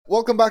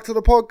Welcome back to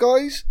the pod,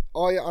 guys.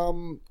 I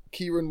am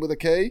Kieran with a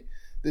K.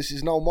 This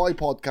is now my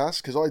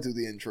podcast because I do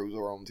the intros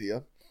around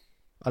here.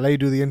 I'll let you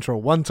do the intro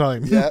one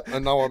time. Yeah,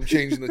 and now I'm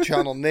changing the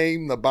channel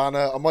name, the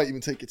banner. I might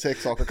even take your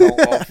TikTok account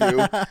off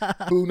you.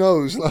 Who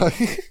knows?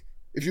 Like,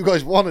 if you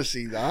guys want to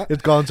see that.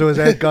 It's gone to his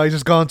head, guys.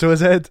 It's gone to his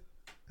head.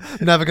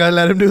 Never gonna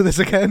let him do this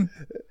again.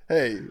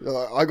 Hey,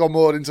 I got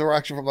more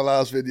interaction from the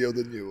last video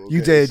than you. Okay?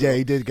 You did, so. Yeah,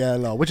 you did get a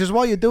lot. Which is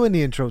why you're doing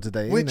the intro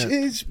today, Which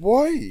is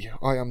why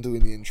I am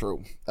doing the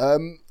intro.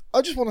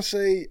 I just want to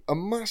say a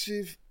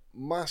massive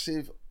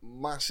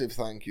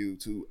thank you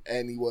to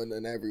anyone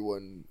and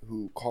everyone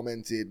who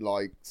commented,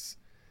 liked,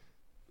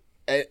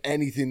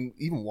 anything,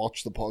 even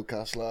watched the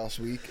podcast last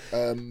week.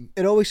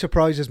 It always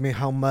surprises me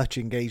how much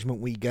engagement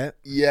we get.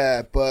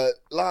 Yeah, but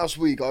last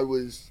week I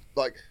was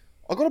like,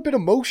 I got a bit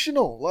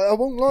emotional. Like, I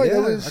won't lie.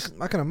 Yeah,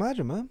 I can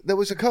imagine, man. There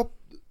was a couple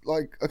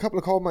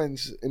of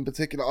comments in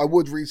particular. I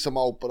would read some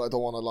out, but I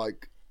don't want to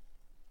like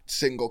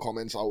single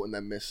comments out and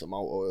then miss them out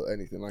or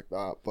anything like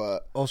that.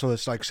 But also,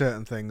 it's like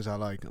certain things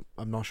I'm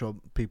not sure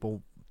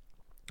people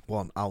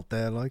want out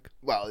there. Like,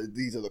 well,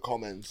 these are the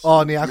comments. Oh,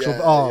 and the actual.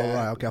 Yeah,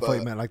 right. Okay, I thought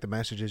you meant like the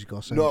messages you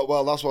got sent. No,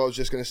 well, that's what I was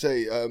just gonna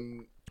say.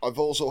 I've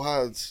also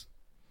had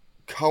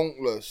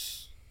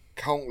countless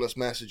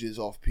messages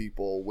off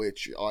people,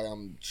 which I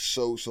am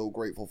so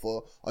grateful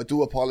for. I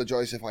do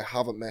apologize if I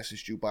haven't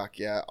messaged you back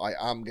yet. I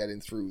am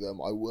getting through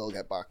them. I will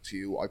get back to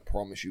you. I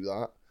promise you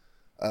that.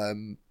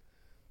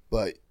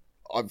 But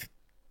I've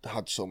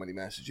had so many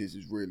messages.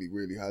 It's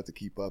really hard to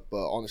keep up.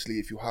 But honestly,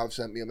 if you have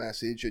sent me a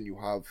message and you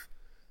have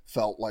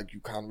felt like you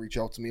can reach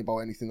out to me about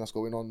anything that's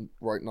going on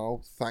right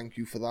now, thank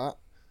you for that.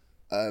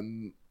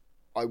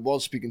 I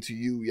was speaking to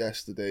you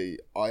yesterday.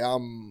 I've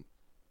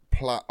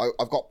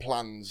got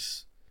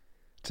plans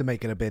to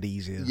make it a bit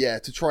easier. Yeah,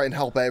 to try and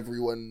help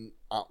everyone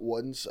at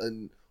once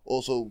and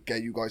also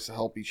get you guys to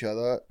help each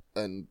other.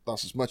 And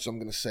that's as much as I'm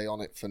going to say on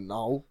it for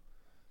now.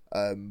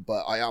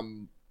 But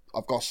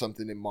I've got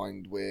something in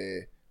mind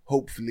where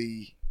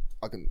hopefully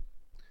I can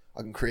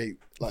create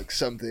like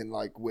something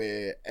like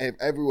where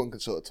everyone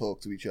can sort of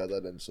talk to each other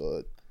and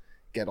sort of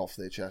get off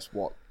their chest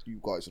what you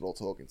guys are all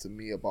talking to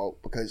me about,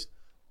 because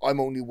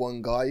I'm only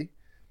one guy.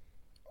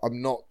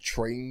 I'm not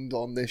trained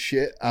on this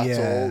shit at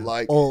all.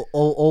 Like,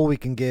 all we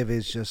can give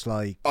is just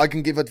like, I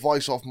can give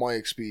advice off my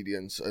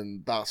experience,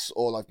 and that's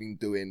all I've been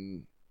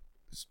doing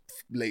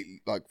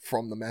lately, like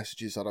from the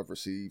messages that I've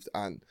received.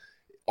 And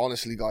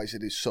honestly, guys,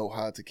 it is so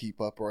hard to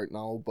keep up right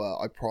now, but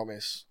I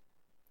promise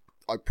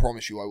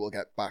you I will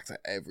get back to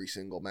every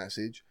single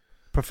message.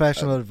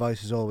 Professional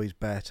advice is always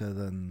better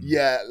than...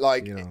 Yeah,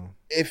 like,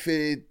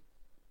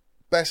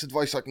 best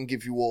advice I can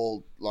give you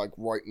all, like,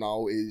 right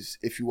now is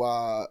if you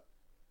are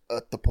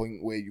at the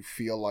point where you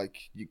feel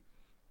like you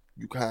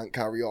can't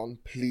carry on,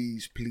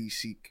 please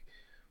seek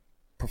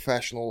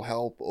professional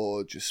help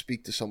or just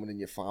speak to someone in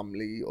your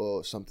family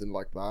or something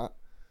like that.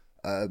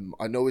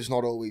 I know it's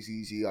not always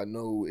easy. I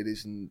know it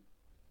isn't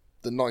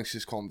the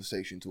nicest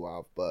conversation to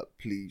have, but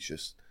please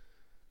just,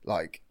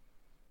 like,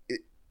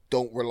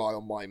 don't rely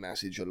on my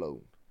message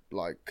alone.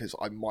 Like, because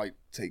I might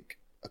take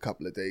a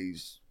couple of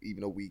days,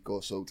 even a week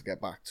or so to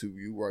get back to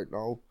you right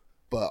now.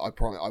 But I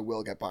promise I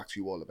will get back to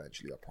you all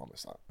eventually. I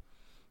promise that.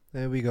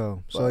 There we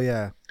go. But, so,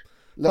 yeah.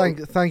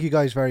 Thank you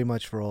guys very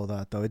much for all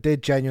that, though. It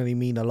did genuinely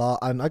mean a lot.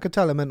 And I could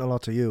tell it meant a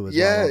lot to you as well.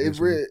 Yeah, it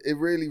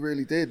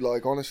really did.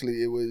 Like,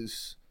 honestly, it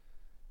was...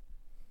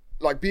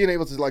 like being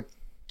able to like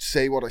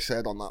say what I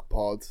said on that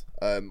pod.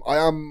 I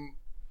am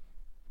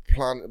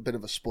planning a bit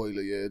of a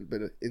spoiler here, a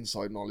bit of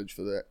inside knowledge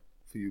for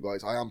you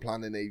guys. I am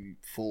planning a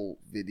full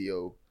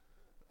video.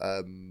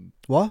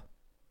 What?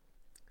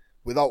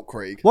 Without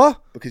Craig.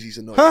 What? Because he's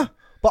annoying. Huh?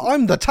 But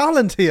I'm the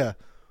talent here.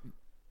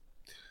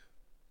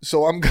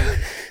 So I'm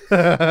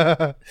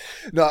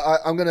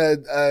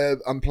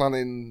I'm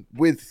planning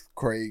with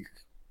Craig.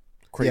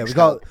 Yeah,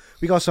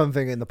 we got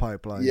something in the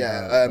pipeline.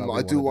 Yeah,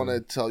 I do want to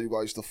tell you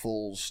guys the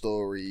full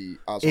story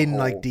as a whole. In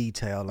like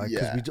detail, like,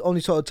 because we only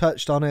sort of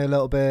touched on it a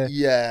little bit.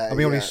 Yeah, and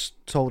we only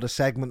told a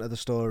segment of the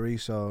story,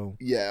 so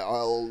yeah,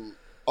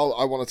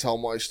 I want to tell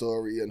my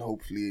story and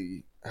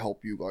hopefully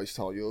help you guys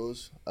tell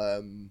yours.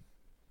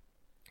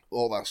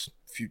 All that's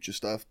future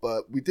stuff,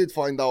 but we did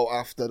find out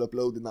after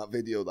uploading that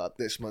video that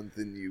this month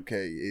in the UK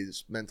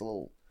is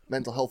mental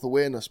health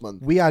awareness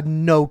month. We had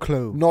no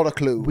clue. Not a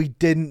clue. We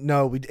didn't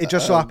know. It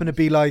just so happened to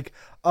be like,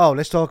 oh,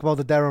 let's talk about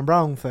the Darren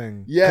Brown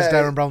thing. Yeah. Because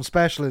Darren Brown's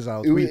special is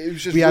out. We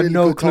had really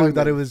no clue timing.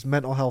 That it was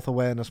mental health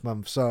awareness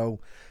month. So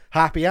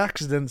happy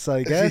accidents,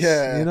 I guess.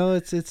 Yeah. You know,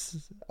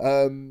 it's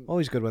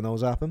always good when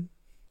those happen.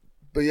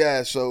 But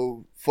yeah,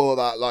 so for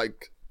that,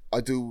 like, I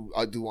do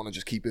want to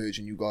just keep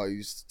urging you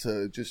guys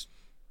to just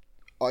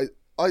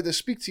either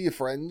speak to your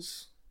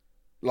friends,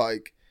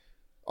 like,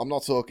 I'm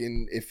not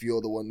talking if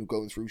you're the one who's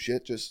going through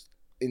shit, just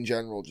in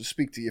general, just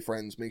speak to your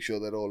friends, make sure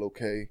they're all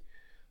okay.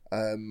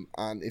 And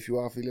if you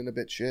are feeling a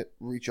bit shit,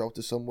 reach out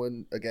to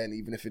someone. Again,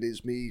 even if it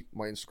is me,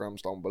 my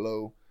Instagram's down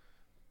below.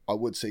 I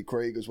would say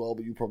Craig as well,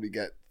 but you probably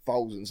get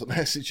thousands of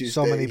messages.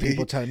 So daily. many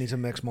people tell me to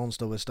mix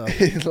Monster with stuff.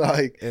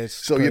 Like, it's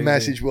so crazy. your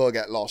message will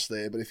get lost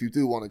there. But if you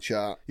do want to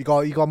chat, you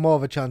got more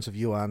of a chance of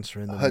you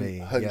answering than me.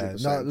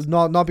 100%. Yeah,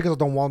 not because I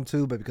don't want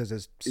to, but because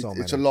there's so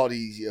many. It's a lot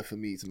easier for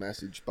me to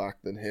message back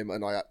than him.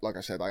 And like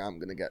I said, I am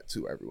going to get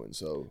to everyone.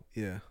 So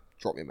yeah,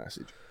 drop me a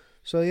message.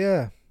 So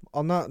yeah,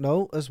 on that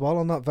note as well,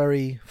 on that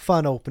very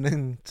fun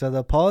opening to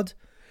the pod,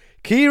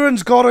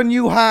 Kieran's got a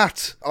new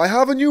hat. I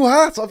have a new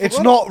hat. It's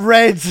not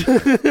red.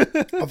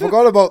 I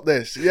forgot about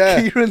this.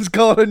 Yeah. Kieran's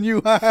got a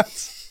new hat.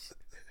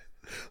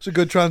 It's a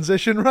good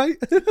transition, right?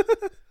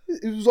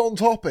 It was on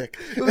topic.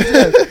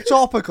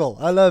 Topical.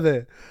 I love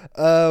it.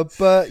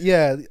 But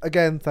yeah,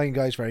 again, thank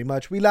you guys very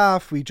much. We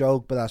laugh, we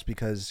joke, but that's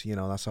because,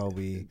 that's how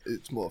we...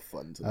 It's more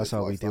fun to That's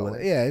how we deal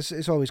with it. Yeah,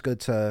 it's always good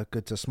to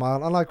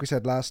smile. And like we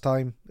said last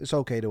time, it's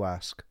okay to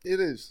ask. It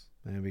is.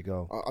 There we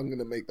go. I'm going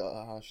to make that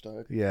a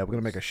hashtag. Yeah, we're going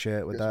to make a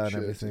shirt with that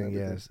and everything.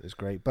 Yeah, everything. it's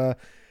great. But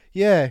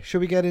yeah,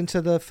 should we get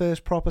into the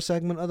first proper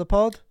segment of the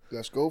pod?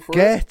 Let's go for it.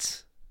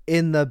 Get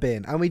in the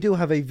bin. And we do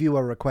have a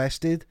viewer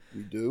requested.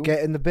 We do.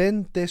 Get in the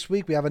bin this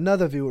week. We have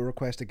another viewer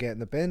requested get in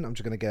the bin. I'm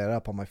just going to get it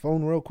up on my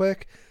phone real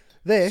quick.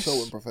 This...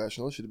 So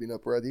unprofessional. Should have been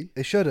up ready.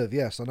 It should have,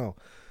 yes, I know.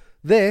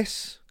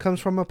 This comes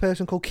from a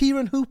person called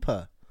Kieran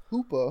Hooper.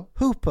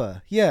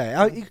 Hooper,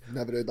 yeah.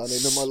 Never heard that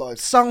name in my life.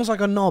 Sounds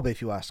like a knob,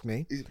 if you ask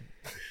me.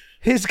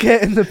 His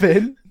get in the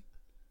bin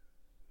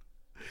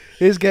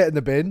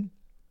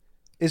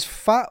is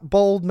fat,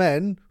 bald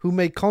men who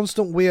make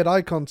constant weird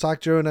eye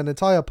contact during an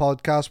entire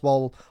podcast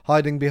while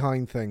hiding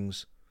behind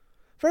things.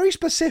 Very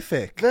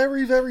specific.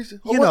 Very, very...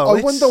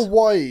 I wonder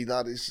why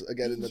that is a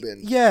get in the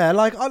bin. Yeah,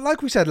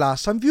 like we said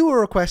last time,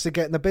 viewer requested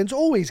get in the bins,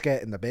 always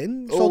get in the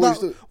bin.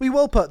 So we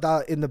will put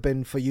that in the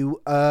bin for you.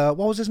 What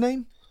was his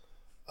name?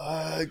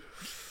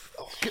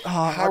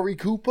 Harry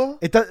Cooper?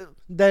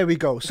 There we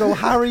go. So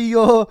Harry,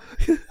 you're...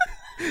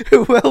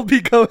 It will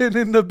be going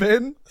in the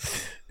bin.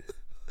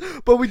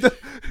 But we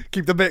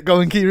keep the bit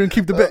going, Kieran.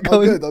 Keep the bit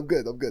going. I'm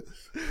good.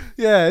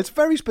 Yeah, it's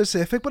very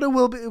specific, but it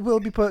will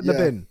be put in the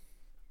bin.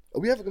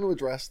 Are we ever going to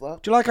address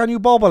that? Do you like our new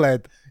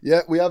bobblehead?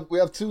 Yeah, we have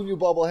 2 new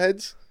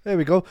bobbleheads. There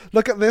we go.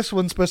 Look at this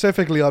one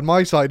specifically on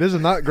my side.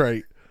 Isn't that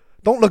great?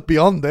 Don't look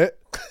beyond it.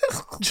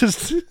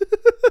 Just...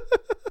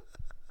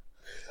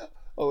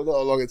 Oh, not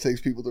how long it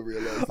takes people to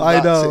realise.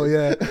 I know,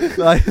 yeah.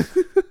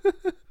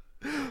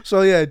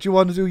 So yeah, do you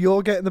want to do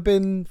your get in the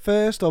bin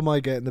first or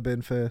my get in the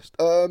bin first?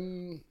 Go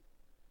on,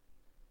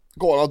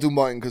 I'll do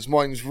mine because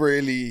mine's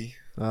really...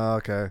 Oh,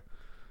 okay.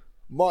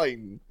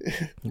 Mine.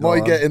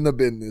 My get in the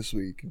bin this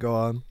week. Go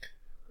on.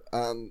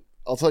 And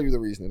I'll tell you the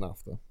reasoning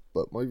after.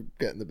 But my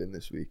get in the bin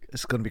this week.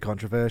 It's going to be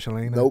controversial,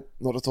 ain't it? Nope,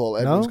 not at all.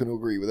 Everyone's going to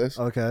agree with this.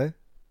 Okay.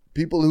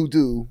 People who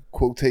do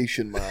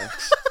quotation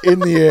marks in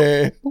the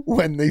air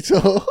when they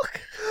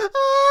talk.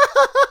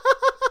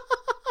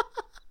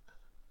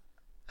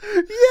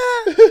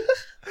 Yeah.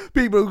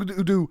 People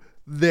who do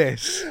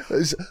this.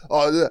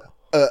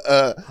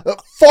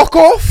 Fuck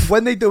off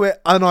when they do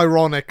it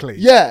unironically.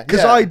 Yeah,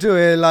 because I do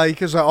it like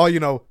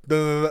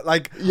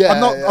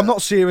yeah, I'm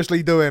not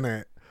seriously doing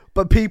it.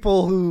 But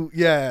people who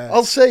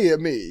I'll say it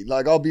me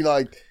like I'll be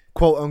like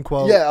quote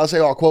unquote. Yeah, I'll say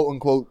quote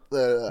unquote.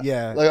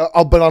 Yeah,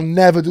 but I'll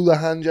never do the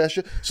hand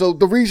gesture. So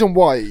the reason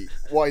why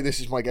this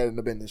is my get in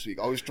the bin this week,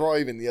 I was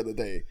driving the other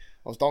day.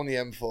 I was down the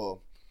M4,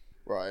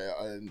 right,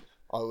 and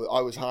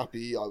I was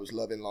happy. I was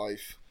loving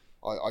life.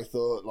 I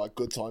thought like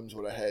good times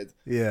were ahead.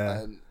 Yeah.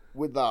 And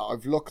with that,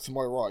 I've looked to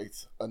my right,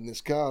 and this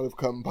car have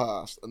come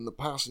past, and the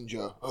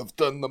passenger have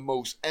done the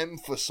most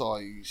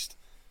emphasised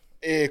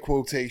air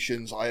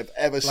quotations I have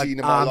ever seen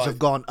in my life. Arms have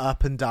gone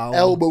up and down.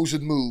 Elbows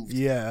had moved.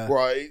 Yeah.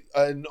 Right.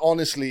 And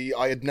honestly,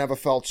 I had never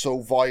felt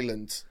so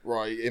violent,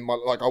 right, in my...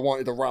 Like, I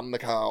wanted to ram the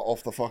car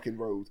off the fucking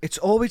road. It's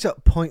always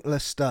at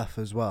pointless stuff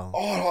as well.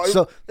 Oh,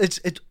 so it's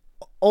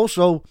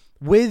also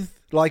with...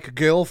 like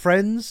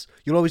girlfriends,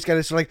 you'll always get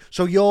it. So like,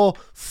 so your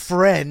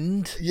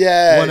friend,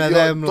 one of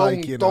them,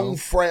 don't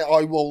fret.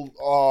 I will.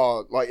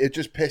 Like it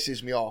just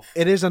pisses me off.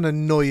 It is an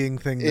annoying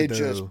thing to do. It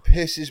just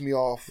pisses me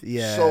off.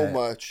 So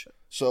much.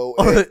 So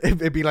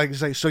it'd be like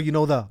say, so you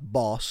know the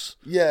boss.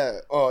 Yeah.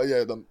 Oh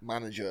yeah, the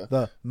manager.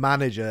 The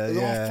manager.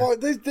 Yeah.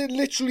 They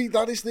literally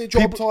that is their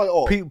job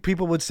title.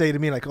 People would say to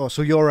me like, oh,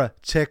 so you're a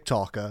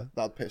TikToker.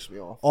 That'd piss me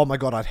off. Oh my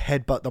god, I'd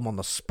headbutt them on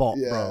the spot,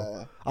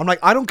 bro. I'm like,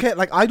 I don't care.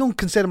 Like, I don't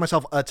consider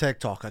myself a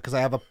TikToker because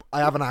I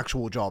have an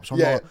actual job. So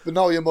I'm not, but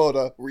now you're more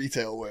a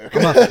retail worker.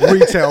 I'm a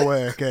retail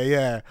worker.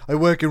 Yeah, I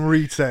work in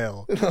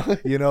retail.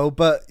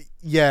 But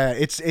yeah,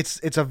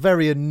 it's a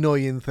very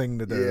annoying thing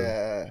to do.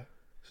 Yeah.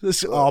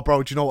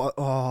 Bro, do you know what?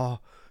 Oh,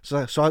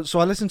 so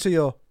I listened to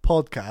your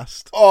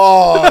podcast.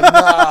 Oh,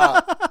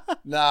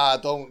 nah,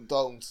 don't.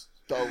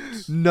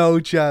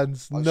 No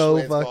chance,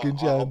 no fucking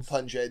chance. I'll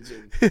punch Ed's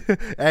in.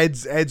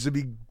 Ed's would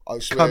be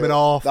coming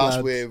off. That's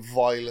lads. where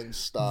violence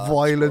starts.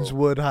 Violence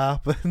would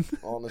happen.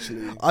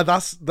 Honestly,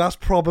 that's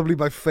probably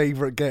my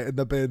favourite get in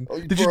the bin.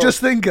 Did you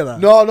just think of that?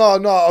 No.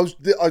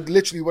 I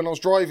literally when I was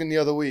driving the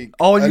other week.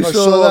 Oh, and you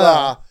saw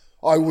that.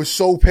 I was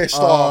so pissed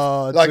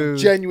off. Like dude.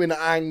 Genuine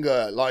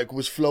anger, like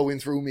was flowing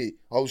through me.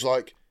 I was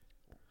like,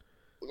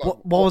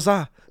 What was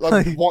that?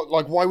 Like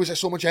why was there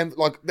so much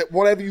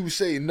whatever you were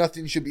saying,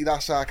 nothing should be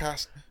that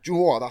sarcastic. Do you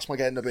know what? That's my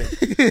get in the bin.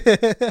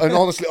 And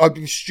honestly, I've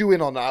been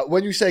stewing on that.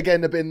 When you say get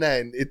in the bin,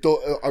 then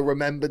I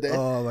remembered it.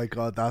 Oh my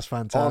god, that's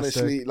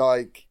fantastic. Honestly,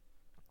 like,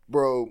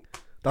 bro,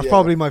 that's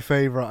probably my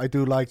favorite. I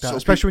do like that, so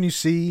especially when you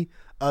see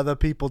other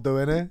people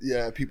doing it.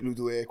 Yeah, people who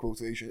do air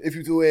quotation. If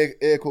you do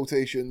air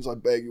quotations, I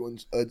beg you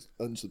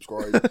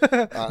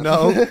unsubscribe.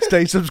 No,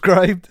 stay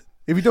subscribed.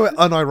 If you do it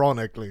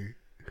unironically.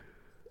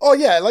 Oh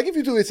yeah, like if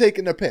you do it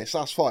taking a piss,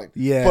 that's fine.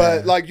 Yeah.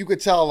 But like you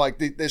could tell, like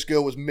this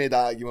girl was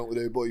mid-argument with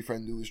her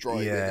boyfriend who was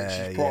driving, and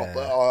she's proper.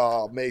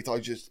 Oh mate,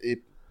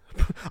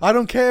 I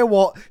don't care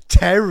what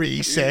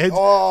Terry said.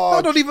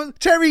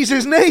 Terry's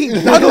his name.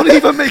 That don't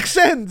even make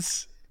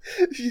sense.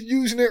 You're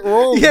using it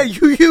wrong. Yeah,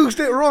 you used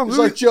it wrong. It's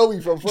like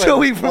Joey from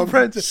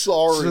Friends.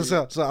 Sorry.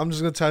 So I'm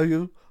just gonna tell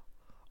you,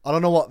 I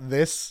don't know what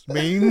this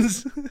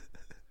means.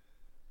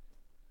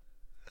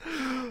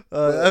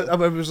 I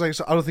was like,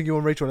 so I don't think you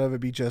and Rachel will ever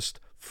be just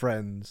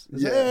friends.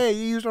 It's like, hey,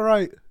 you used it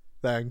right.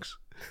 Thanks.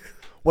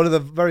 One of the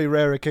very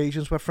rare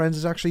occasions where Friends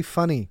is actually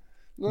funny.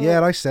 No.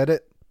 Yeah, I said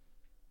it.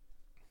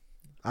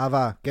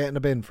 Ava, get in the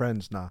bin,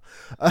 Friends. Nah.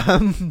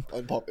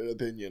 Unpopular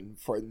opinion: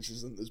 Friends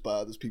isn't as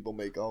bad as people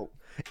make out.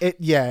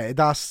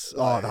 That's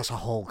a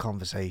whole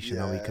conversation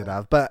that we could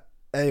have. But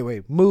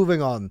anyway,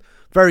 moving on.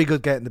 Very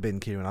good get in the bin,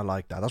 Kieran. I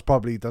like that. That's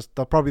probably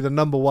the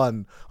number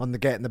one on the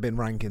get in the bin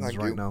rankings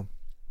right now.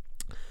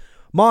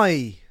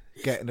 My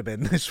get in the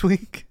bin this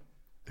week.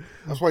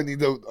 That's why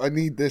I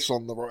need this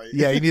on the right.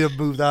 Yeah, you need to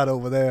move that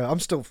over there. I'm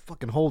still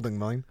fucking holding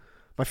mine.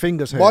 My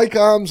fingers hurt. Mic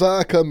arms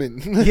are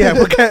coming. Yeah,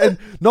 we're getting.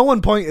 No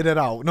one pointed it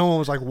out. No one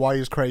was like, "Why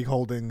is Craig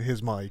holding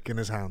his mic in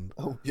his hand?"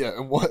 Oh yeah,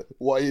 and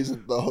why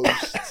isn't the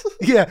host?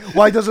 Yeah,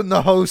 why doesn't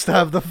the host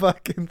have the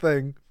fucking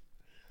thing?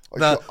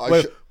 I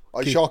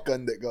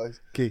shotgunned it, guys.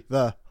 Key,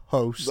 the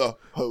host. The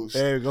host.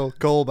 There you go.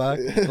 Call back.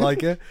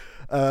 Like it.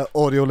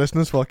 Audio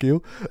listeners, fuck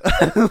you.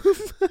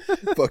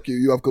 Fuck you.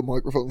 You have good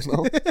microphones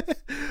now.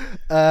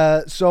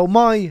 So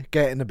my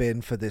get in the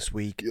bin for this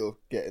week. You're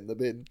getting the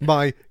bin.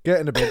 My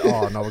get in the bin.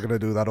 Oh no, we're gonna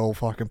do that whole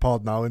fucking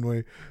pod now, aren't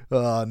we?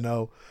 Oh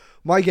no.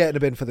 My get in the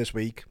bin for this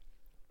week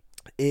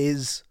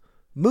is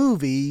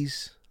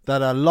movies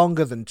that are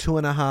longer than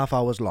 2.5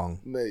 hours long.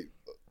 Mate,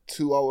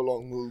 2 hour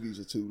long movies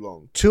are too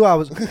long. 2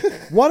 hours.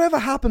 Whatever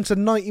happened to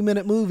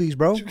 90-minute movies,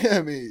 bro? Do you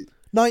get me?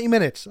 90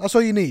 minutes. That's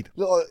all you need.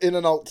 Little in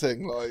and out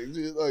thing,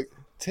 like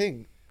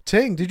ting.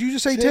 Ting? Did you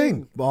just say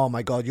ting? Oh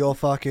my god, you're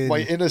fucking. My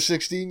inner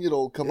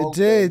 16-year-old come out. It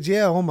did,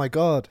 yeah. Oh my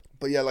god.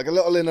 But yeah, like a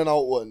little in and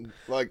out one,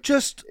 like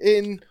just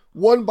in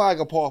one bag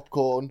of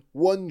popcorn,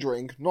 one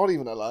drink, not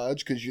even a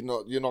large because you're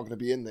not going to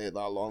be in there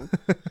that long.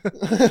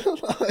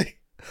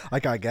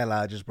 I can't get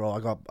larges, bro. I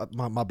got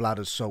my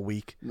bladder's so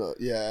weak. No,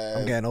 yeah,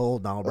 I'm getting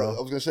old now, bro.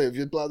 I was gonna say if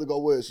your bladder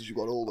got worse as you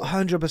got older.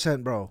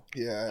 100%, bro.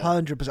 Yeah,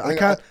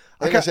 100%.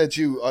 I said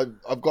to you,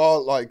 I've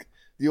got like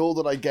the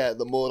older I get,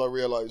 the more I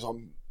realize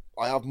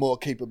I have more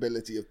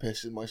capability of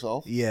pissing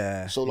myself.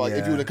 Yeah. So like,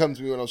 if you would have come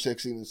to me when I was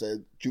 16 and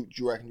said, "Do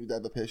you reckon you'd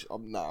ever piss?"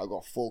 I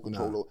got full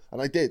control over,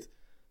 and I did,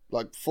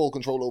 like full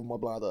control over my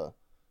bladder.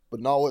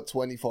 But now at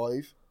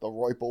 25, the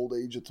ripe old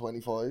age of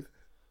 25,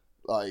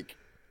 like.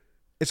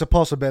 It's a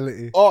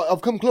possibility. Oh,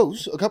 I've come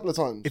close a couple of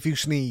times. If you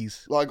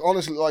sneeze. Like,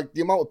 honestly, like,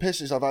 the amount of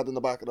pisses I've had in the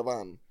back of the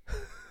van.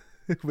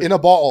 In a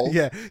bottle.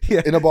 Yeah.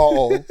 In a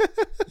bottle.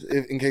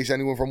 in case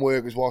anyone from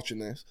work is watching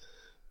this.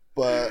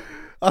 But...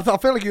 I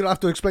feel like you'd have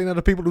to explain that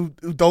to people who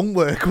don't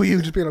work. Will you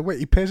just be like, wait,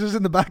 he pisses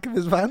in the back of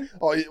his van?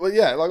 Oh, well,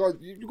 yeah. Like,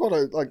 you've got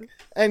to... Like,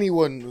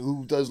 anyone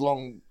who does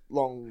long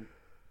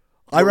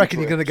I reckon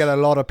trips. You're going to get a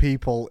lot of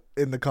people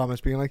in the comments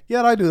being like,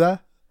 yeah, I do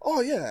that. Oh,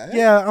 yeah.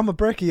 Yeah, I'm a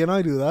brickie and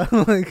I do that.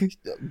 Like,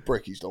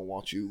 brickies don't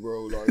watch you,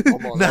 bro. Like,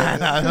 come on.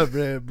 Nah,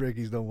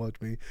 brickies don't watch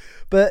me.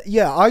 But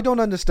yeah, I don't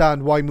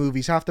understand why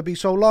movies have to be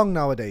so long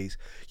nowadays.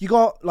 You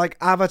got, like,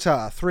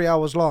 Avatar, 3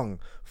 hours long.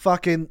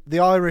 Fucking The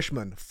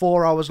Irishman,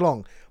 4 hours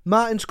long.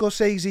 Martin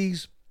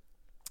Scorsese's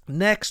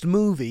next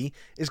movie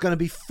is going to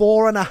be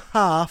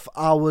 4.5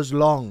 hours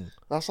long.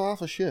 That's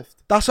half a shift.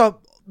 That's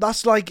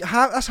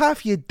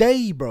half your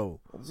day, bro.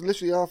 It's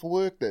literally half a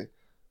work day.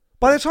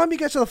 By the time you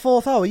get to the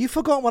 4th hour, you've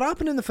forgotten what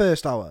happened in the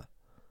first hour.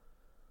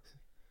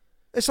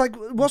 It's like,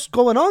 what's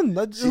going on?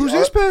 Who's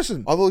this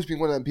person? I've always been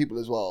one of them people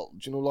as well.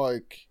 Do you know,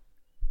 like,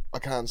 I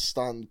can't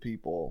stand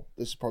people.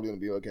 This is probably going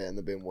to be okay in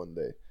the bin one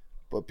day.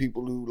 But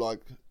people who, like,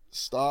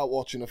 start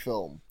watching a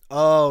film.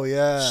 Oh,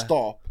 yeah.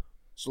 Stop.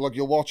 So, like,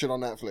 you'll watch it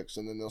on Netflix,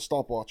 and then they'll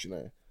stop watching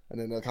it. And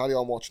then they'll carry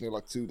on watching it,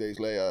 like, 2 days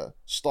later.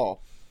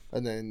 Stop.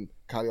 And then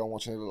carry on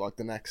watching it, like,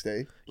 the next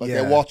day. Like,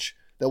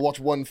 They'll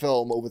watch one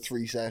film over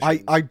 3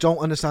 sessions. I don't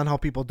understand how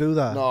people do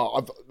that.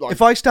 No,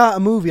 if I start a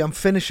movie, I'm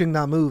finishing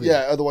that movie.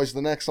 Yeah, otherwise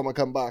the next time I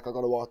come back, I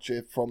got to watch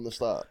it from the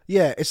start.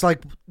 Yeah, it's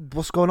like,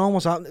 what's going on?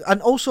 What's happening?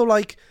 And also,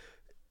 like,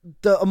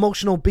 the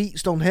emotional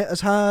beats don't hit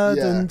as hard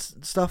and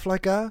stuff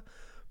like that.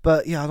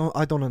 But yeah,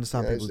 I don't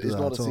understand people do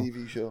that. It's not a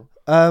TV show.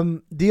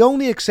 The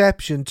only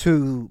exception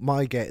to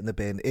my get in the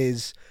bin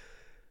is,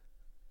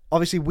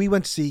 obviously, we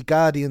went to see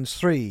Guardians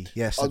 3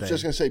 yesterday. I was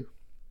just going to say,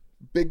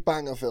 big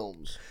banger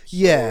films. So,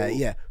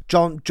 Yeah.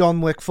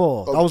 John Wick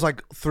 4. That was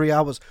like 3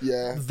 hours.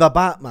 Yeah. The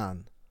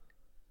Batman.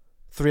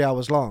 3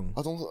 hours long.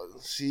 I don't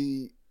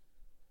see.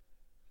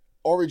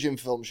 Origin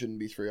film shouldn't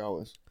be 3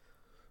 hours.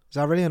 Is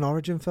that really an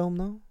origin film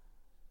though?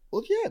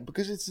 Well, yeah,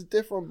 because it's a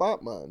different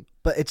Batman.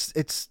 But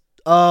it's.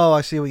 Oh,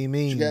 I see what you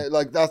mean. Yeah,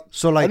 like that.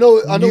 So like, I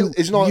know.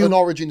 It's not an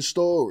origin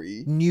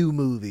story. New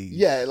movie.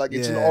 Yeah, like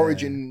it's an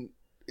origin.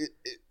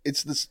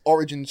 It's this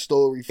origin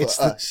story for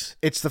us.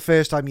 It's the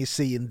first time you're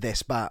seeing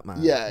this Batman.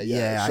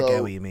 Yeah. So, I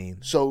get what you mean.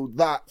 So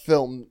that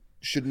film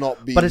should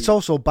not be. But it's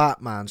also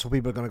Batman, so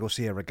people are gonna go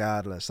see it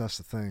regardless. That's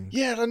the thing.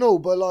 Yeah, I know,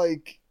 but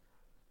like,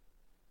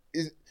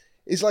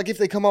 it's like if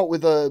they come out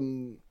with I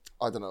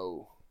don't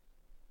know.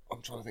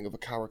 I'm trying to think of a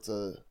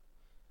character.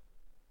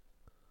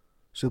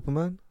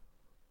 Superman.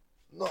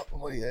 No,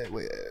 wait.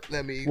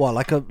 Let me. What,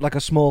 like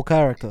a small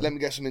character? Let me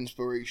get some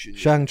inspiration.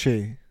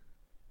 Shang-Chi.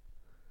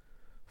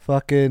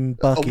 Fucking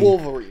Bucky. A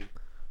Wolverine.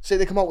 Say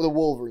they come out with a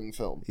Wolverine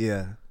film.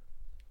 Yeah.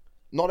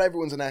 Not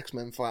everyone's an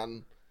X-Men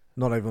fan.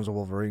 Not everyone's a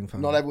Wolverine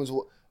fan. Not everyone's,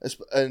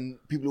 and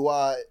people who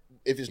are,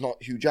 if it's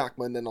not Hugh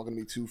Jackman, they're not going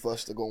to be too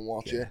fussed to go and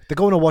watch it. They're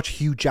going to watch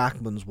Hugh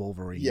Jackman's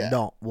Wolverine,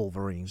 not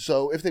Wolverine.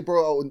 So if they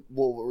brought out a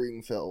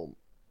Wolverine film,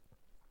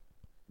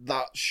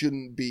 that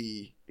shouldn't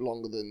be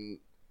longer than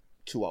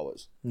 2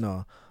 hours.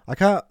 No, I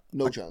can't.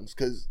 No chance,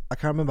 because I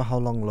can't remember how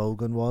long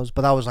Logan was,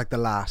 but that was like the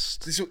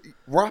last.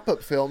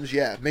 Wrap-up films,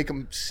 make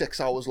them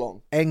 6 hours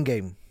long.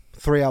 Endgame,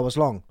 3 hours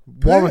long.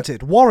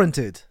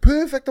 Warranted.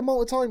 Perfect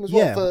amount of time as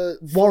well.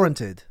 Yeah,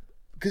 warranted.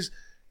 Because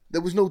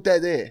there was no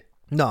dead air.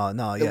 No,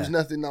 There was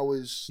nothing that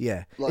was...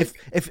 Yeah. Like,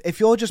 if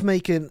you're just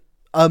making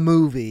a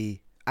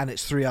movie and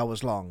it's 3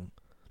 hours long,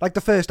 like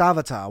the first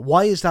Avatar,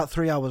 why is that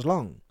 3 hours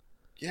long?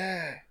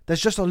 Yeah.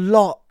 There's just a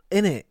lot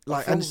in it.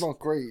 Like, the film's not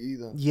great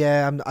either.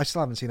 Yeah, I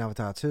still haven't seen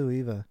Avatar 2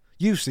 either.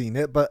 You've seen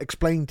it, but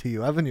explained to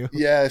you, haven't you?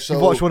 Yeah, so...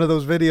 You've watched one of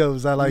those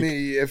videos that like...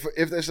 Me,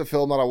 if there's a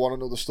film that I want to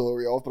know the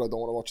story of, but I don't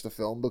want to watch the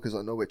film because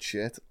I know it's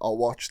shit, I'll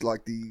watch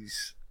like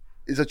these...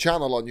 There's a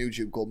channel on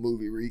YouTube called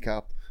Movie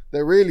Recap.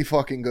 They're really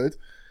fucking good.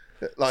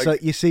 Like, so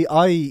you see,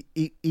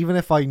 even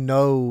if I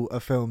know a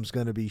film's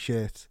gonna be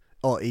shit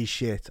or is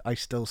shit, I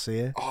still see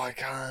it. Oh, I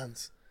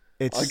can't.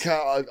 I It's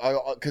can't.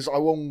 Because I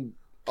won't.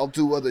 I'll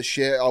do other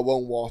shit. I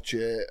won't watch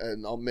it,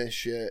 and I'll miss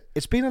shit.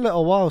 it's been a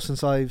little while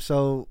since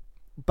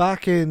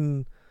back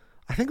in,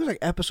 I think it was like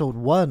episode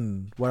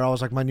 1 where I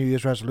was like, my New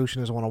Year's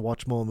resolution is I want to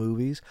watch more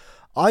movies.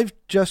 I've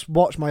just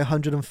watched my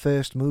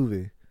 101st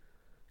movie.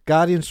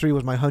 Guardians 3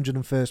 was my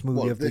 101st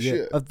movie of the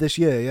year. Of this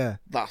year, yeah.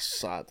 That's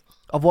sad.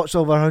 I've watched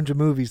over 100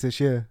 movies this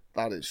year.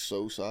 That is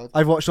so sad.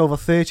 I've watched over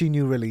 30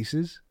 new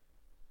releases.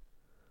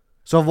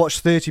 So I've watched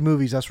 30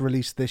 movies that's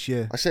released this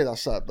year. I say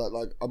that's sad, but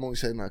like I'm only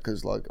saying that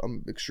because like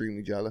I'm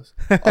extremely jealous.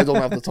 I don't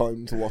have the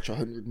time to watch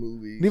 100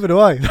 movies. Neither do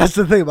I. That's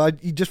the thing.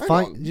 But you just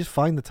find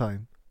the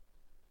time.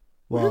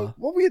 What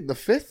are we in the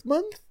 5th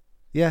month?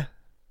 Yeah,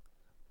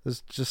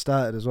 it's just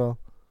started as well.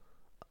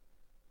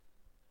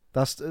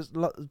 It's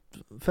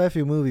fair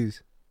few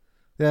movies.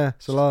 Yeah,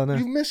 it's a lot.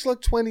 You've missed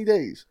like 20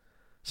 days.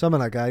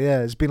 Something like that.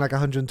 Yeah, it's been like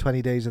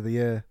 120 days of the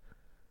year.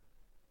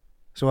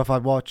 So if I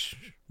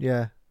watch,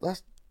 yeah,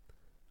 That's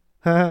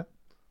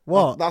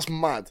what? That's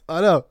mad.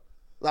 I know.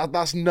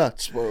 That's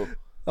nuts, bro.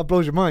 That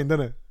blows your mind,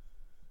 doesn't it?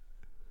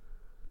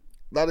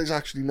 That is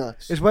actually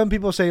nuts. It's when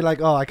people say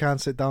like, "Oh, I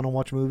can't sit down and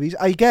watch movies."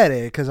 I get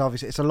it because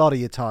obviously it's a lot of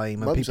your time.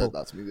 And Mum people said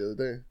that to me the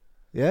other day.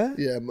 Yeah.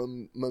 Yeah,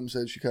 Mum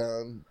said she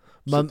can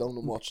sit down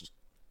and watch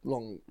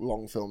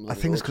long films. I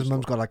think it's because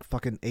Mum's got like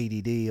fucking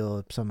ADD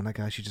or something like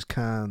that. She just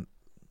can't.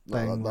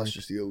 No, that's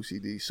just the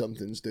OCD.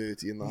 Something's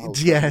dirty in the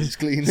house. Yeah, it's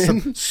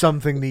cleaning.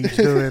 Something needs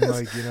doing,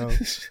 like, you know.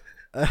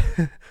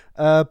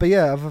 But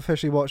yeah, I've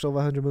officially watched over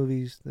 100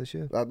 movies this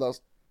year.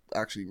 That's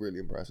actually really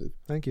impressive.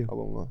 Thank you. I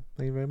won't lie.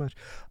 Thank you very much.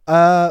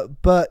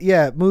 But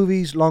yeah,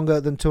 movies longer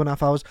than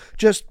 2.5 hours.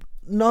 Just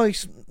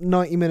nice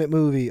 90-minute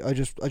movie. I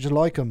just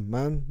like them,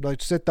 man.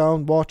 Like, sit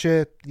down, watch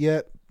it.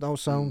 Yeah, that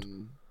was sound.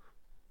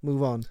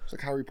 Move on. It's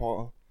like Harry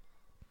Potter.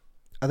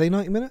 Are they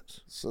 90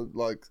 minutes? So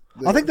like,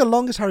 I think the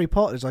longest Harry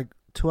Potter is like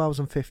 2 hours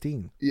and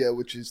 15. Yeah,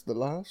 which is the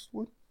last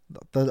one.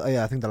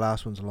 Yeah, I think the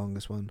last one's the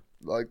longest one.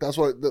 Like, that's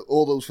why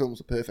all those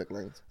films are perfect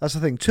length. That's the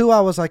thing. 2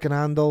 hours I can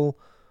handle.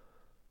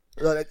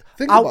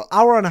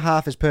 Hour and a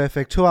half is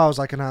perfect. 2 hours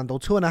I can handle.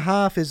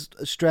 2.5 is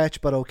a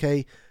stretch, but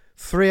okay.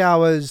 3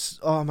 hours,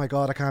 oh my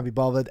god, I can't be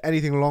bothered.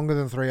 Anything longer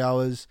than 3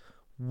 hours,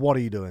 what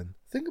are you doing?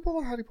 Think about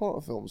the Harry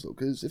Potter films though,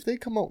 because if they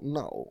come out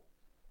now,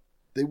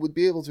 they would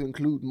be able to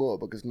include more,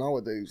 because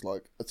nowadays,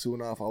 like, a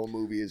 2.5 hour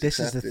movie is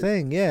accepted. Is the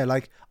thing, yeah.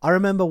 Like, I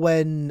remember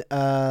when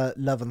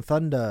Love and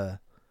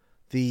Thunder,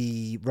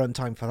 the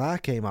runtime for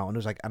that came out, and it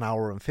was like an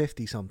hour and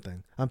 50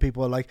 something, and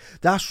people were like,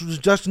 "That's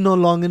just not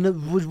long enough."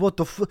 What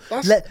the fuck?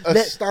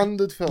 That's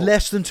standard film.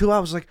 Less than 2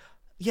 hours. Like,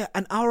 yeah,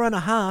 an hour and a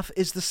half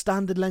is the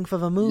standard length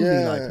of a movie.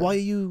 Yeah. Like, why are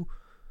you?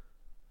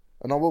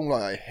 And I won't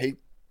lie, I hate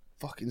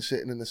fucking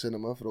sitting in the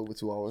cinema for over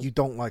 2 hours. You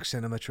don't like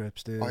cinema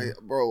trips, do you?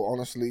 Bro,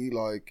 honestly,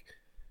 like,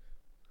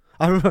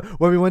 I remember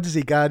when we went to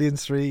see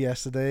Guardians 3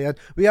 yesterday, and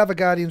we have a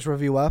Guardians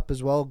review up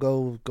as well.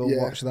 Go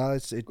watch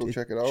that. Go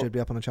check it out. Should be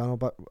up on the channel,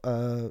 but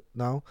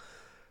now.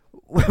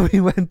 When we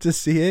went to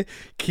see it,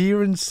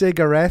 Kieran's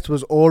cigarette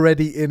was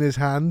already in his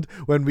hand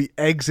when we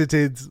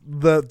exited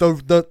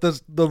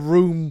the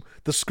room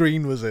the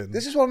screen was in.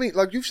 This is what I mean.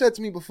 Like, you've said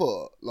to me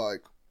before,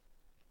 like,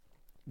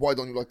 why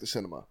don't you like the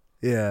cinema?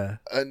 Yeah.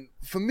 And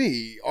for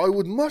me, I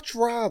would much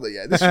rather,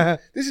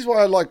 this is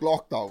why I like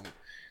lockdown.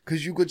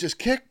 Because you could just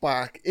kick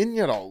back in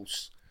your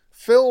house,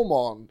 film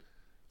on,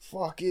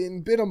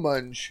 fucking bit of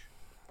munch,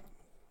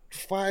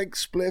 fag,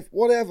 spliff,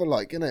 whatever,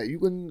 like, innit? You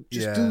can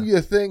just do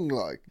your thing,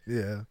 like.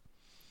 Yeah.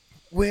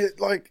 Where,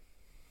 like,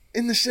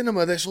 in the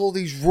cinema, there's all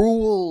these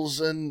rules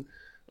and,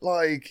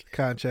 like...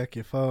 Can't check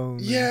your phone.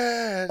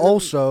 Yeah.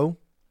 Also,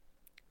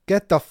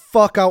 get the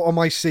fuck out of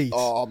my seat.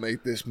 Oh,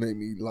 mate, this made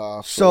me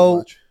laugh so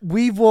much.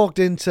 We've walked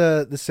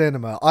into the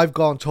cinema. I've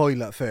gone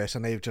toilet first,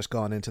 and they've just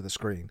gone into the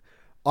screen.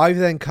 I've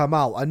then come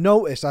out and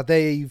noticed that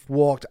they've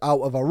walked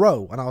out of a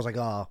row, and I was like,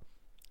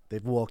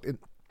 they've walked in...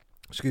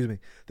 Excuse me.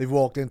 They've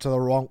walked into the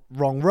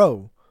wrong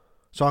row.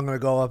 So I'm going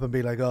to go up and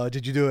be like,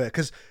 did you do it?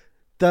 Because...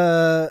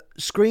 the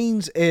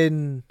screens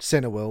in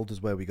Cineworld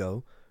is where we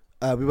go.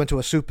 We went to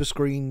a super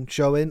screen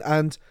showing,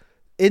 and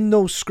in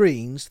those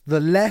screens, the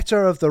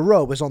letter of the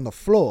row is on the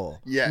floor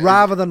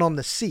rather than on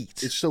the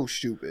seat. It's so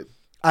stupid.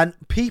 And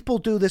people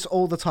do this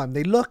all the time.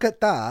 They look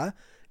at that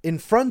in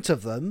front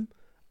of them,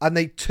 and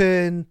they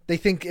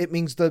think it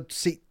means the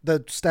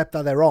step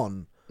that they're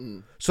on.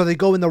 So they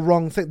go in the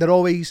wrong thing. They're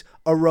always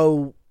a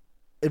row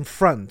in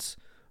front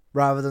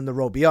rather than the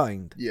row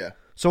behind. Yeah.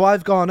 So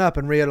I've gone up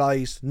and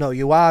realised, no,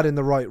 you are in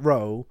the right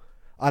row.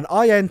 And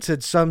I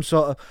entered some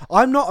sort of...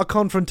 I'm not a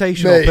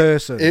confrontational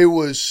person. It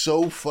was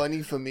so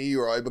funny for me,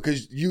 right?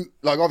 Because you,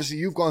 like, obviously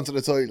you've gone to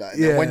the toilet.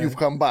 And then when you've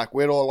come back,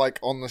 we're all, like,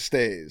 on the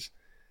stairs.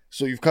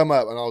 So you've come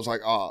up and I was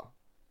like,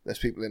 there's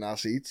people in our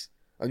seats.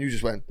 And you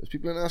just went, there's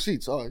people in our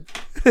seats, all right.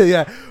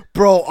 Yeah.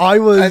 Bro, I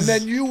was... And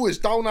then you was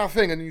down that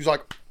thing and you was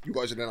like, you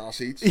guys are in our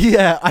seats.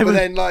 Yeah. But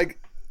then, like,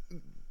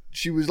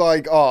 she was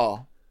like,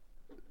 are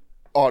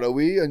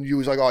we? And you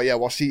was like,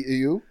 what seat are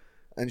you?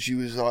 And she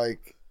was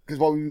like, because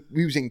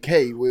we was in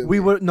K. We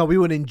were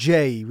in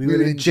J. We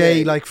were in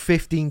J, like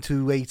 15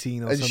 to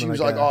 18 or something. And she was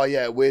like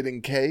like, we're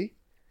in K.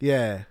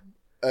 Yeah.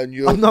 And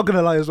I'm not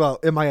gonna lie as well.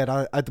 In my head,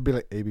 I had to be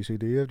like A B C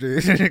D F G.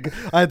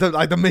 I had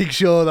to make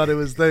sure that it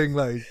was thing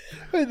like.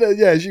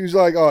 She was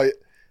like,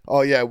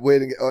 we're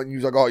in. And you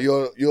was like,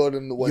 you're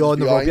in the ones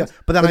behind.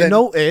 But then I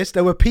noticed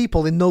there were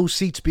people in those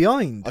seats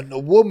behind. And the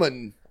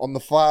woman on the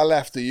far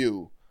left of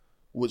you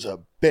was a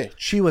bitch.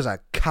 She was a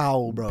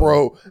cow, bro.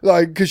 Bro,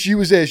 like, because she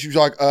was there. She was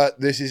like,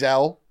 this is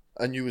L.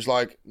 And you was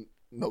like,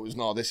 no, it's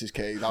not. This is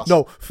K.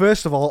 No,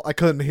 first of all, I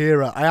couldn't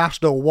hear her. I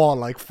asked her what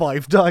like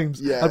 5 times.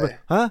 Yeah. Like,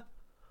 huh?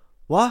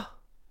 What?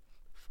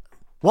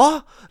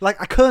 Like,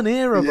 I couldn't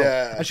hear her.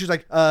 Yeah. And she was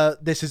like,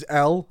 this is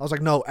L. I was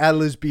like, no,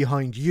 L is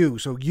behind you.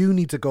 So you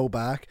need to go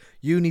back.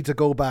 You need to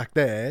go back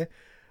there.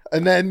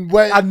 And then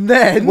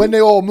when they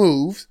all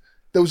moved,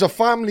 there was a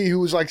family who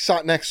was like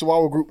sat next to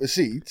our group of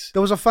seats.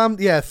 There was a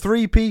family,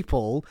 3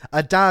 people,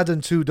 a dad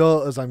and 2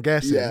 daughters, I'm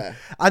guessing. Yeah.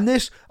 And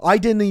this, I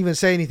didn't even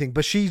say anything,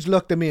 but she's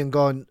looked at me and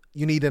gone,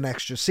 you need an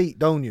extra seat,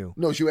 don't you?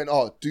 No, she went,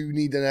 do you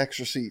need an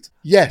extra seat?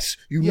 Yes,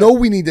 know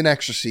we need an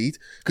extra seat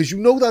because you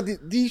know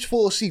that these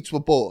 4 seats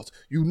were bought.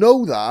 You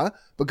know that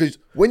because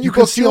when you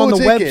can see on the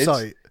tickets,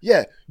 website.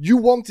 Yeah, you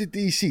wanted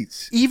these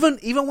seats. Even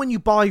when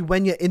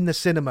you're in the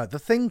cinema, the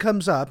thing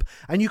comes up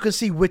and you can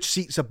see which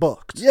seats are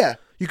booked. Yeah.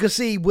 You can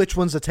see which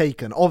ones are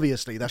taken.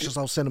 Obviously, that's just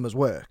how cinemas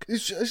work.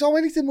 It's how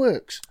anything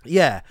works.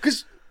 Yeah.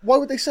 Because why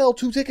would they sell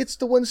 2 tickets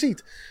to 1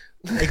 seat?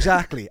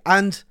 Exactly.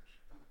 And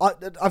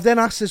I've then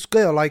asked this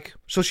girl, like,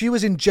 so she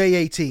was in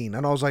J18,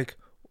 and I was like,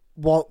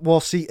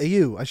 what seat are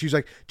you? And she was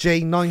like,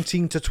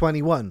 J19 to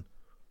 21.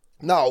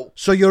 Now,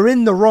 so you're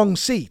in the wrong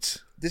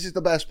seat. This is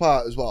the best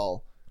part as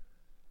well.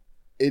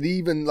 It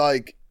even,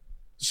 like,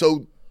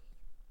 so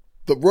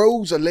the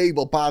rows are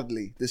labelled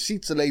badly. The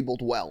seats are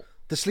labelled well.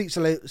 The seats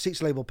are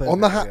labelled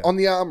perfectly. On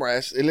the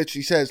armrest, it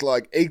literally says,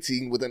 like,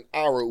 18 with an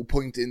arrow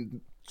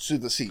pointing to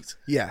the seat.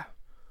 Yeah.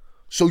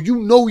 So you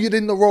know you're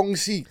in the wrong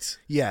seat.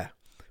 Yeah.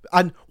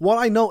 And what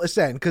I noticed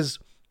then, because,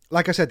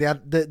 like I said,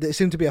 there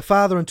seemed to be a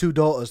father and 2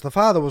 daughters. The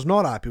father was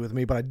not happy with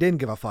me, but I didn't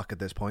give a fuck at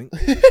this point.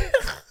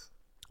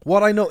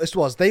 What I noticed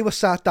was they were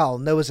sat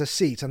down, there was a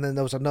seat, and then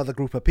there was another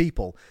group of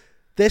people.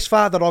 This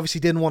father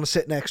obviously didn't want to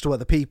sit next to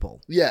other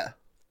people. Yeah.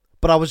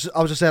 But I was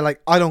just saying,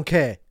 like, I don't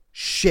care.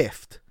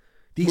 Shift.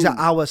 These are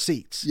our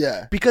seats.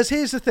 Yeah. Because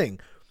here's the thing.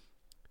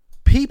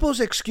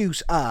 People's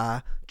excuse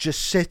are just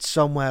sit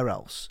somewhere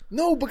else.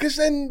 No, because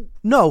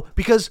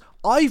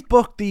I've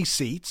booked these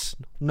seats,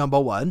 number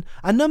 1.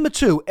 And number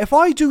 2, if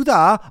I do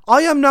that,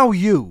 I am now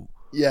you.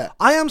 Yeah.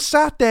 I am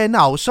sat there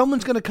now.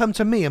 Someone's going to come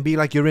to me and be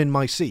like, you're in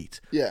my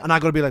seat. Yeah. And I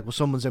got to be like, well,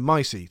 someone's in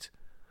my seat.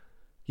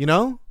 You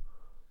know?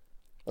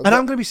 Okay. And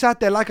I'm going to be sat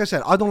there, like I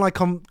said, I don't like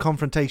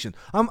confrontation.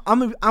 I'm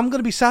going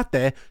to be sat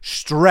there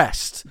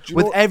stressed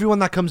with everyone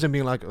that comes in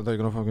being like, oh, they're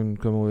going to fucking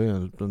come over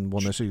here and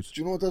want their seats. Do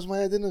you know what does my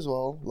head in as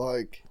well?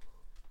 Like,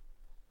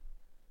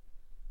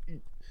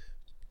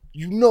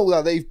 you know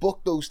that they've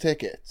booked those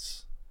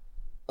tickets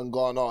and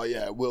gone, oh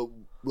yeah, we'll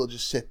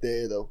just sit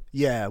there though.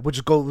 Yeah, we'll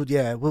just go.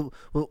 Yeah, we'll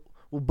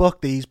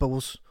book these, but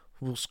we'll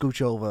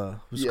scooch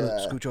over.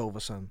 Scooch over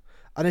some,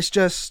 and it's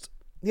just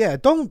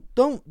don't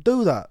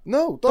do that.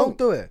 No, don't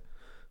do it.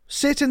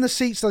 Sit in the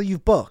seats that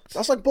you've booked.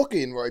 That's like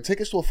booking, right?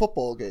 Tickets to a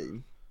football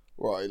game,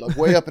 right? Like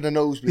way up in the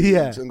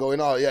nosebleeds and going,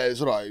 oh yeah, it's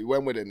alright.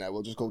 When we're in there,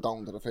 we'll just go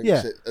down to the thing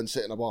and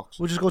sit in a box.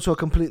 We'll just go to a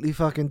completely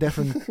fucking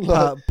different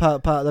part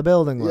of the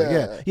building.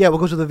 Like, yeah, we'll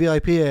go to the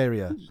VIP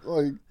area.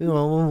 Like, you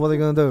know, what are they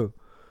gonna do?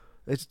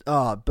 It's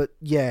but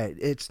yeah,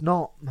 it's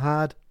not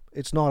hard.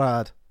 It's not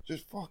hard.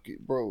 Just fuck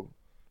it, bro.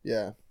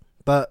 Yeah.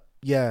 But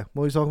yeah,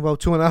 what are you talking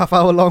about? 2.5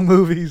 hour long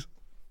movies.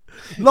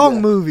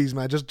 Movies,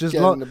 man. Just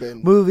long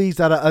movies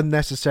that are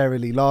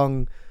unnecessarily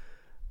long.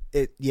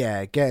 Get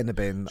in the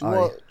bin. Do you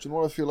know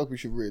what I feel like we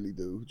should really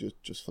do?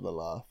 Just for the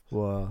laugh.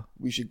 What?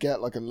 We should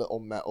get like a little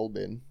metal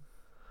bin.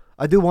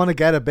 I do want to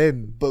get a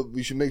bin, but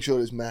we should make sure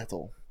it's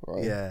metal,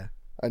 right? Yeah.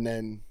 And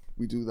then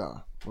we do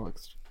that. Like,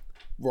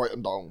 write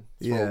them down,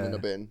 throw them in the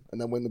bin, and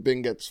then when the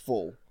bin gets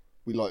full,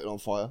 we light it on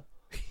fire.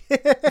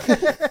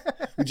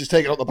 We just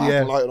take it out the back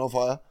and light it on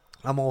fire.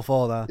 I'm all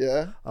for that.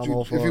 Yeah,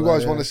 if you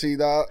guys want to see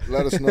that,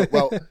 let us know.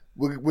 Well,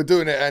 we're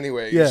doing it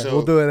anyway. Yeah, so,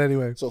 we'll do it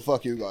anyway. So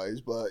fuck you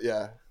guys, but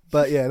yeah.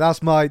 But yeah,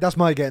 that's my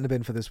get in the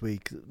bin for this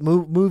week.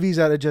 Movies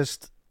that are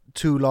just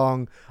too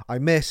long. I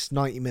miss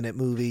 90-minute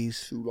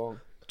movies.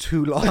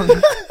 Too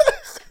long.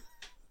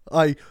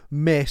 I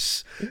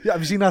miss. Yeah,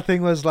 have you seen that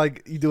thing where it's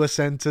like you do a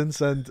sentence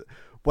and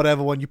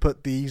whatever one you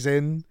put these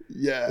in?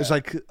 Yeah. It's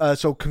like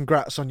so.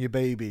 Congrats on your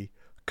baby.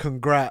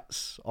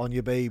 Congrats on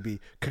your baby.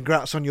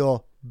 Congrats on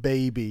your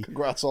baby.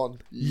 Congrats on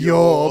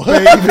your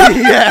baby.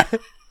 Yeah,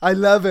 I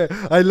love it.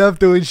 I love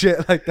doing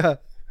shit like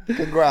that.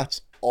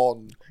 Congrats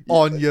on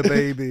your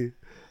baby.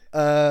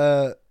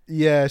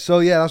 Yeah. So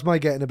yeah, that's my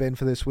get in the bin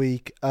for this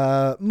week.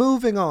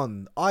 Moving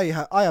on. I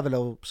have a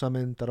little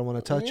something that I want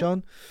to touch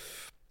on.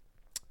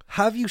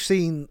 Have you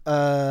seen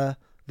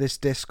this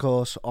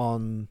discourse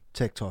on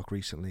TikTok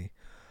recently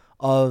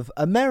of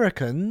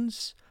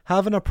Americans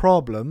having a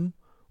problem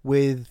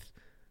with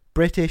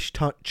British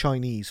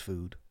Chinese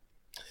food?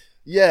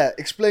 Yeah,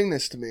 explain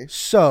this to me.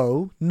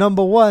 So,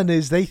 number one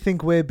is they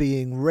think we're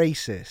being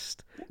racist.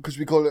 Because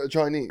we call it a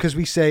Chinese. Because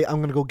we say, I'm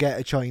going to go get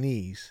a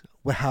Chinese.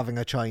 We're having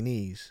a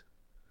Chinese.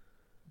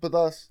 But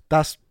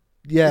that's...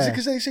 Yeah. Is it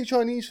because they say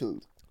Chinese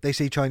food? They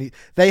say Chinese.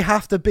 They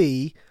have to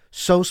be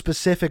so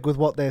specific with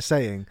what they're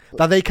saying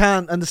that they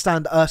can't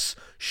understand us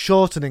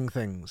shortening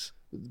things.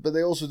 But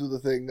they also do the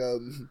thing,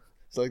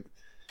 it's like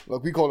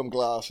we call them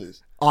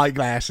glasses.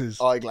 Eyeglasses.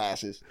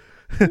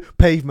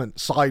 Pavement.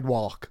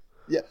 Sidewalk.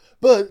 Yeah,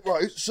 but,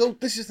 right, so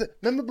this is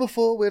remember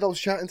before when I was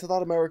chatting to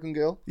that American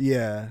girl?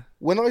 Yeah.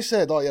 When I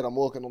said, oh yeah, I'm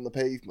walking on the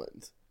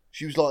pavement,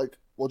 she was like,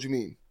 what do you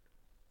mean?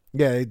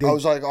 Yeah, they did. I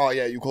was like, oh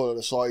yeah, you call it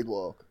a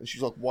sidewalk. And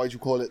she's like, why'd you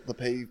call it the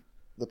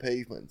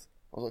pavement?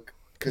 I was like,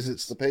 because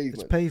it's the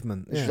pavement. It's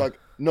pavement, and she's like,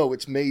 no,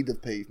 it's made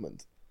of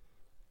pavement.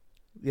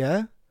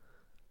 Yeah?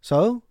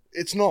 So?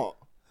 It's not.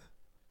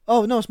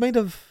 Oh, no, it's made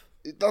of...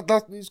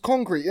 That it's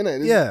concrete,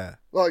 innit? Yeah.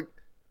 Like...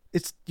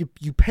 It's,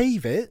 you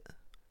pave it,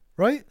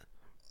 right?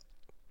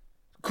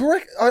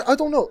 Correct. I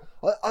don't know.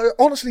 I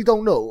honestly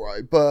don't know,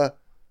 right? But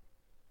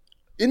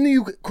in the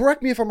UK,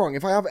 correct me if I'm wrong.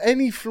 If I have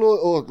any flaw,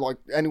 or like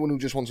anyone who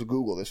just wants to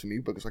Google this for me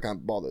because I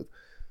can't bother.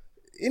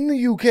 In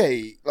the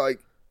UK,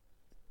 like,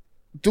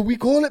 do we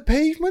call it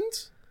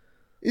pavement?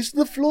 Is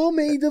the floor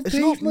made of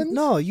pavement?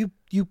 No, you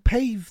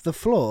pave the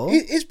floor.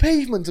 Is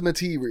pavement a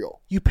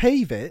material? You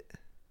pave it.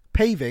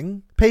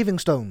 Paving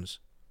stones.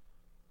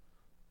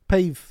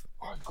 Pave.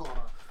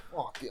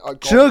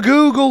 To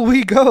Google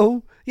we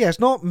go. Yeah, it's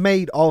not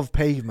made of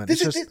pavement.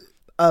 It's just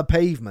a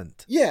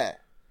pavement. Yeah,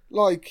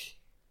 like...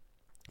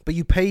 But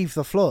you pave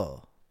the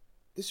floor.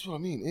 This is what I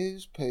mean,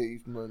 is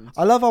pavement.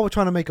 I love how we're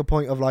trying to make a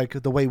point of,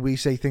 like, the way we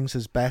say things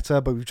is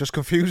better, but we've just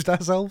confused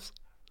ourselves.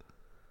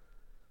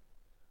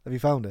 Have you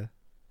found it?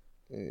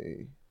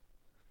 Hey.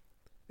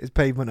 Is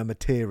pavement a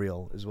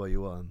material, is what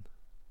you want?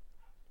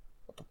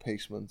 A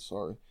pavement,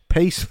 sorry.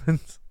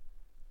 Pavement?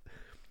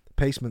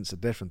 Pavement's a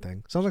different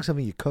thing. Sounds like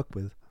something you cook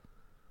with.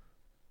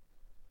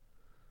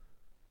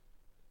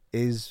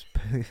 Is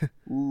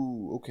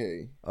ooh,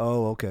 okay.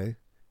 Oh, okay.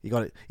 You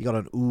got it. You got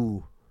an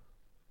ooh.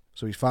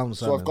 So he's found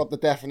something. So I've got the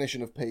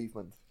definition of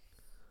pavement.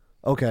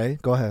 Okay,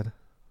 go ahead.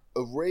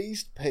 A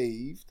raised,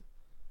 paved,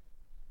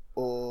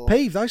 or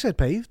paved. I said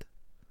paved.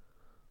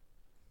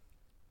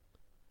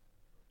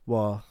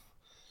 What?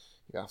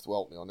 You have to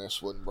help me on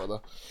this one, brother.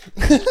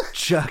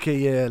 Chuck it,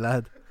 yeah,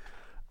 lad.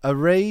 A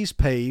raised,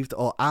 paved,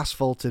 or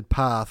asphalted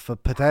path for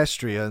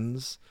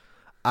pedestrians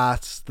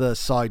at the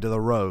side of the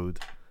road.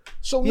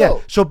 So yeah,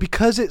 no. So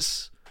because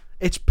it's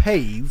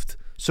paved,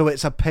 so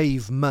it's a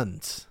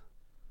pavement.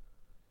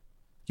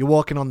 You're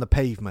walking on the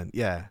pavement,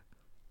 yeah.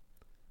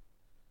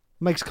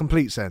 Makes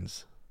complete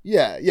sense.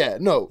 Yeah,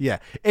 no. Yeah,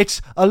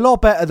 it's a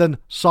lot better than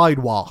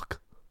sidewalk.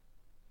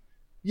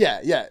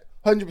 Yeah,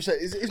 100%.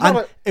 It's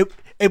not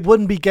it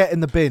wouldn't be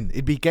getting the bin.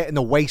 It'd be getting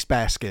the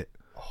wastebasket.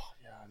 Oh,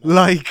 yeah,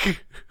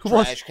 Like,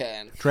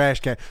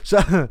 Trash can.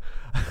 So,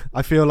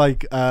 I feel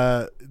like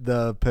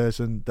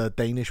the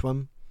Danish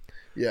one,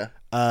 Yeah.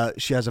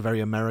 she has a very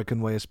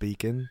American way of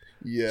speaking.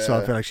 Yeah. So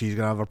I feel like she's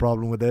going to have a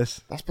problem with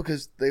this. That's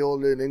because they all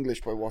learn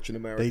English by watching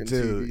American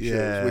do, TV yeah,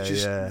 shows, which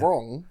is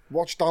wrong.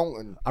 Watch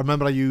Downton. I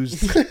remember I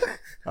used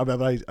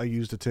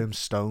the term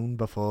stone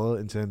before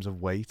in terms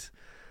of weight.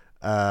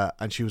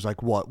 And she was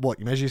like, what?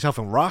 You measure yourself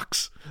in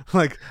rocks?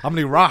 Like, how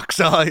many rocks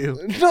are you?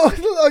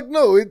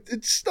 No,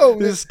 it's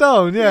stone. It's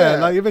stone, yeah.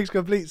 Like, it makes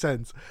complete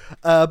sense.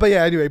 But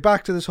yeah, anyway,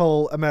 back to this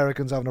whole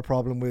Americans having a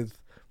problem with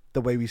the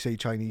way we say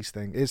Chinese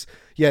thing. They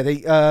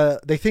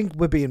think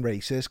we're being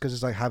racist because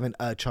it's like having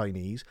a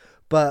Chinese.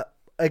 But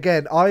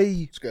again,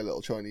 Just get a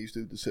little Chinese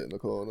dude to sit in the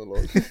corner,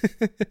 like.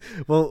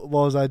 Well,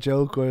 what was that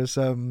joke where it's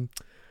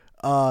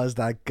it's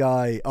that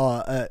guy,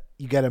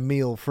 you get a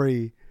meal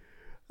free.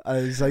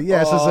 It's like,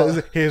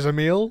 so here's a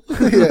meal.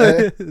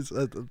 Yeah. It's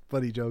a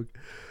funny joke.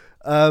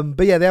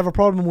 But yeah, they have a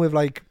problem with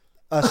like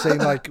us saying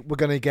like we're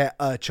gonna get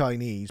a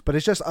Chinese, but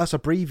it's just us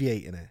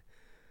abbreviating it.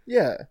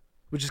 Yeah.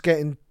 We're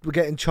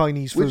getting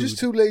Chinese food. We're just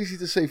too lazy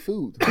to say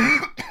food.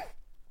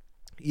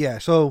 Yeah,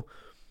 so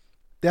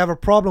they have a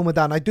problem with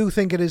that, and I do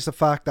think it is the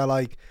fact that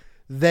like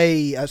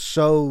they are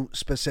so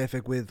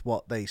specific with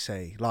what they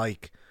say,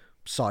 like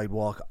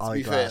sidewalk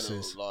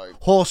eyeglasses,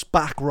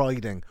 horseback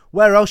riding.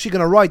 Where else you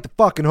gonna ride the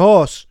fucking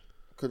horse?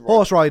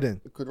 Horse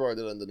riding. Could ride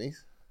it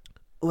underneath.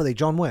 Oh, are they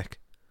John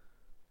Wick?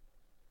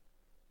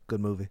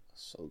 Good movie.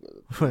 So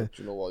good.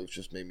 Do you know what? You've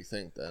just made me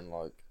think then,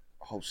 like,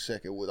 how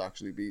sick it would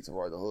actually be to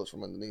ride a horse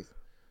from underneath.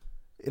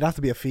 It'd have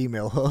to be a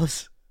female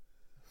horse.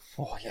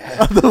 Oh, yeah.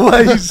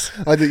 Otherwise...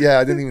 I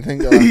didn't even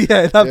think of that.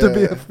 Yeah, it'd have to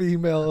be a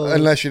female horse.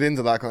 Unless you're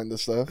into that kind of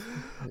stuff.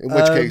 In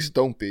which case,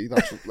 don't be.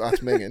 That's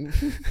minging.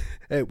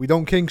 Hey, we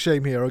don't kink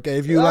shame here, okay?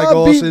 If you like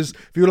horses,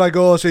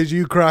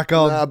 you crack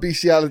on. Nah,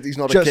 bestiality's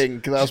not a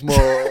kink. That's more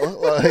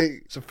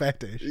like... It's a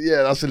fetish.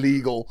 Yeah, that's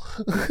illegal.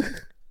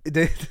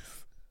 It's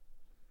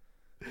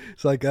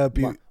like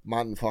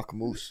man fuck a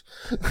moose.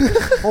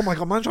 Oh my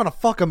god, man's trying to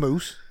fuck a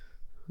moose.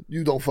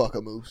 You don't fuck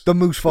a moose. The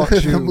moose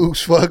fucks you. The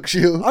moose fucks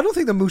you. I don't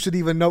think the moose would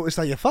even notice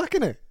that you're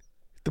fucking it,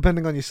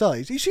 depending on your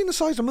size. You seen the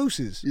size of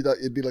mooses?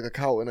 You'd be like a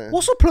cow, innit?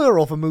 What's the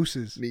plural for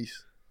mooses?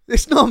 Meese.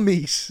 It's not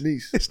meese.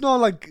 Meese. It's not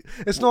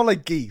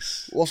like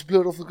geese. What's the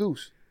plural for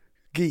goose?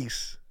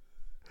 Geese.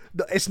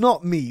 No, it's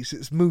not meese.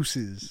 It's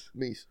mooses.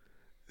 Meese.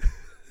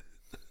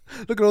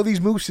 Look at all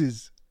these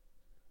mooses.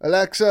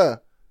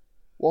 Alexa,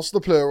 what's the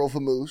plural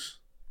for moose?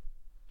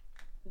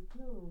 The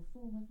plural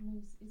form of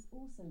moose is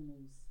also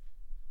moose.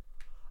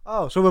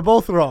 Oh, so we're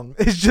both wrong.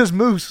 It's just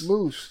moose.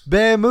 Moose.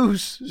 Bear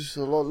moose. Just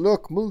a lot.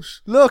 Look,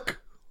 moose.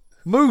 Look,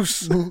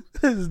 moose.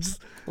 There's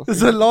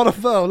a lot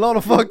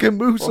of fucking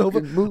moose over.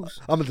 Moose.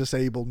 I'm a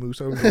disabled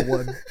moose. I only got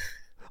one.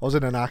 I was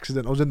in an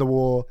accident. I was in the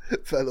war.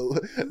 Fellow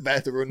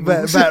veteran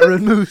moose.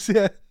 Veteran moose.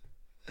 Yeah.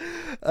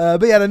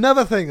 But yeah,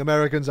 another thing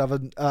Americans have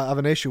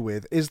an issue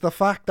with is the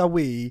fact that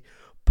we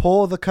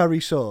pour the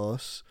curry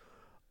sauce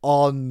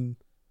on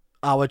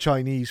our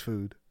Chinese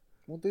food.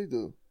 What they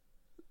do?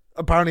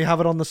 Apparently have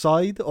it on the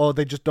side, or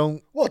they just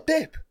don't. What,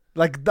 dip?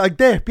 Like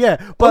dip,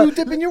 yeah. But you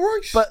dip in your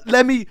rice? But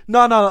let me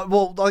no.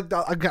 Well, like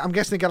I'm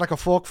guessing they get like a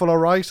forkful of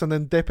rice and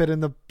then dip it in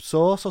the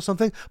sauce or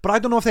something. But I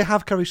don't know if they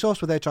have curry sauce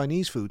with their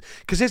Chinese food.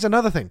 Because here's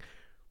another thing.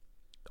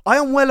 I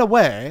am well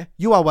aware.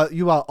 You are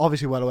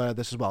obviously well aware of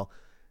this as well.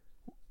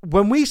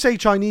 When we say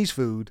Chinese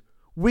food,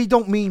 we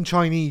don't mean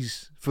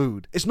Chinese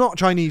food. It's not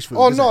Chinese food.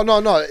 Oh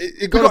no!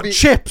 It got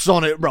chips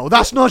on it, bro.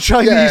 That's not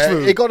Chinese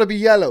food. It got to be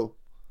yellow.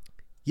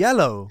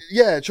 Yellow?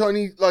 Yeah,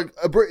 Chinese, like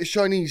a British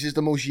Chinese is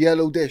the most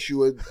yellow dish you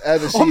would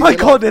ever see. Oh my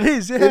god, it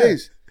is. Yeah. It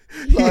is.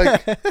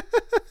 Like, yeah.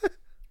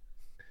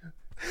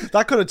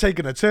 That could have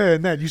taken a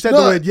turn. Then you said the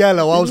word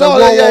yellow. I was like,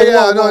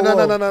 whoa. No,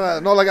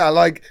 not like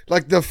that.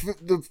 Like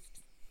the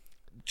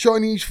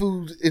Chinese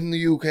food in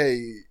the UK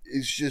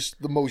is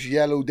just the most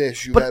yellow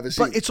dish you've ever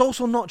seen. But it's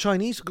also not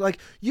Chinese. Like,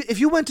 if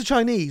you went to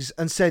Chinese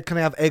and said, "Can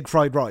I have egg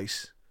fried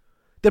rice?"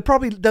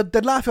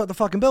 They'd laugh you out the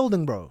fucking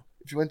building, bro.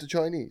 If you went to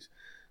Chinese.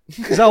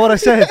 Is that what I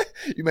said?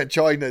 You meant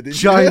China, didn't you?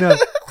 China.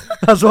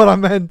 That's what I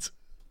meant.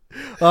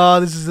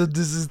 This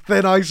is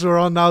thin ice we're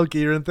on now,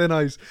 Kieran, thin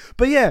ice.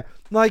 But yeah,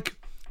 like,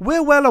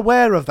 we're well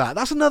aware of that.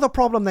 That's another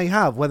problem they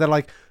have, where they're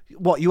like,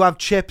 what, you have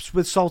chips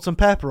with salt and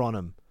pepper on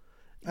them?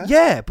 Huh?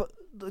 Yeah, but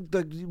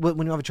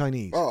when you have a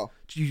Chinese,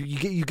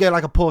 you get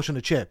like a portion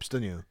of chips,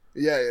 don't you?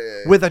 Yeah.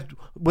 With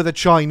a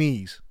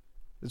Chinese.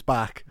 It's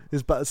back.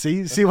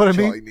 See what I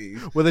mean?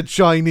 Chinese. With a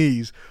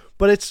Chinese.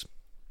 But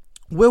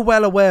we're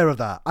well aware of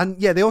that. And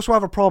yeah, they also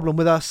have a problem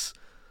with us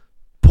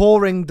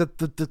pouring the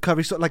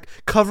curry sauce, like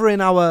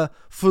covering our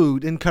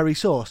food in curry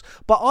sauce.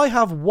 But I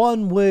have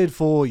one word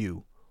for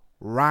you.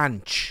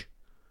 Ranch.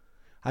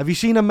 Have you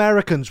seen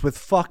Americans with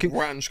fucking...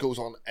 Ranch goes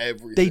on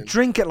everything. They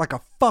drink it like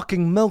a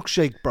fucking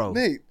milkshake, bro.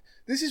 Mate,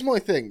 this is my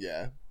thing,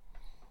 yeah?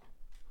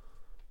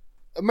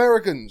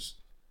 Americans,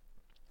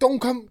 don't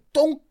come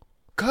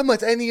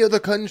at any other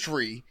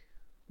country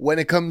when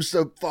it comes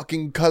to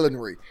fucking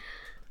culinary.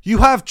 You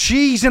have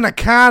cheese in a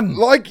can.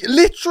 Like,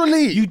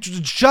 literally. You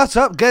shut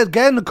up. Get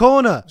in the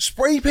corner.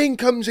 Spray paint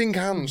comes in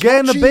cans.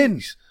 Get in not the bin.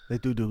 cheese. They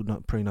do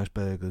pretty nice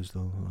burgers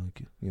though.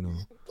 Like, you know.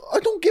 I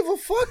don't give a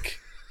fuck.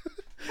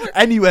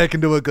 Anywhere can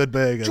do a good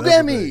burger. Do you that's get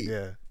the me? thing,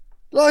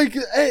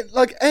 Yeah.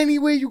 Like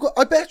anywhere you go.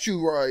 I bet you,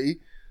 right,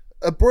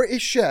 a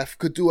British chef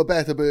could do a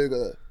better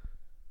burger.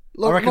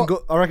 Like,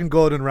 I reckon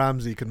Gordon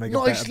Ramsay could make a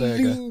nice better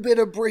burger. lean bit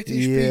of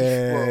British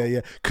beef, bro.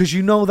 Yeah. Because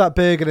you know that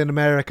burger in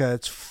America,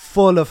 it's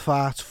full of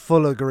fat,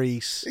 full of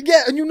grease.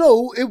 Yeah, and you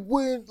know, it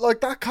would,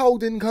 like, that cow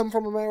didn't come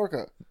from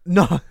America.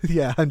 No,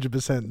 yeah,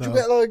 100%. No. Do you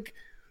get, like,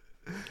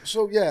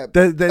 so yeah,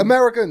 The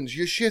Americans,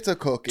 you shit are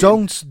cooking.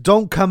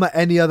 don't come at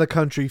any other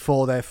country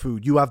for their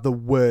food. You have the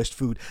worst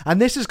food, and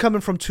this is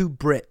coming from two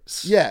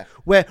Brits. Yeah,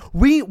 where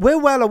we're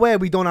well aware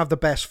we don't have the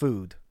best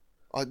food.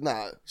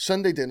 Nah,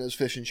 Sunday dinner's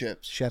fish and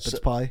chips. Shepherd's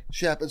pie.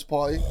 Shepherd's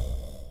pie.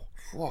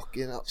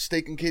 Fucking hell.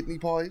 Steak and kidney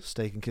pie.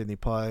 Steak and kidney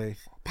pie.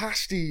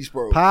 Pasties,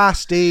 bro.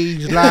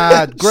 Pasties,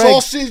 lad.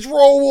 Greg's. Sausage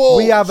rolls.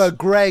 We have a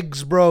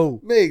Greg's, bro.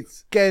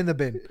 Mate. Get in the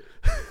bin.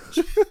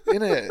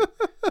 Innit?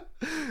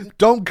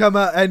 Don't come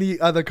at any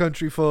other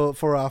country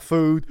for our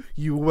food.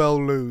 You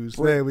will lose.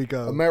 Bro, there we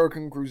go.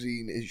 American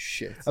cuisine is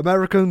shit.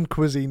 American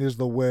cuisine is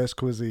the worst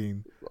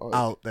cuisine Like,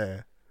 out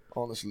there.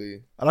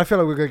 honestly. And I feel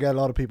like we're going to get a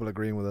lot of people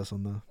agreeing with us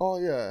on that. Oh,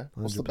 yeah.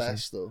 What's the 100%.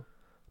 best, though?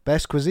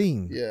 Best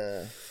cuisine?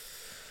 Yeah.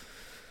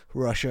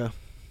 Russia.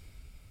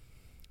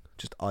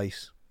 Just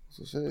ice.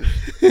 That's it.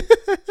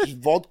 Just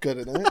vodka in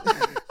it.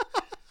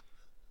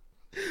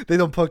 They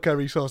don't put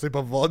curry sauce, they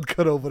put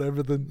vodka over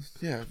everything.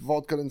 Yeah,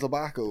 vodka and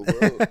tobacco,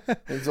 bro.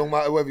 It don't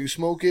matter whether you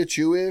smoke it,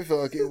 chew it,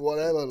 fucking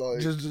whatever.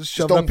 Like, Just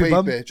shove it don't up your vape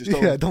bum. it. Just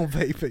don't. Yeah, don't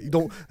vape it. They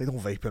don't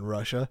vape in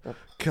Russia.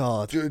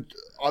 God. Dude,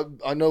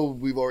 I know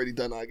we've already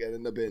done that get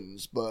in the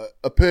bins, but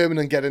a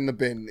permanent get in the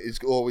bin is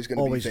always going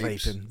to be Always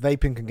vapes. vaping.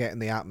 Vaping can get in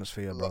the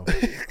atmosphere, bro.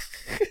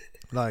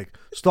 Like,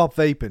 stop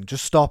vaping.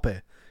 Just stop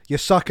it. You're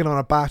sucking on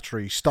a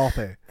battery. Stop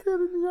it.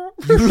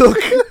 You look.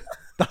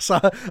 That's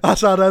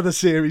our other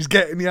series.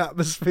 Get in the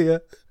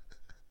atmosphere.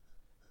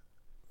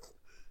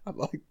 I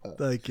like that.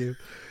 Thank you.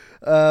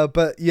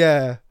 But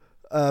yeah,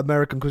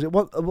 American cuisine.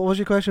 What was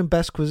your question?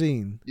 Best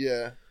cuisine?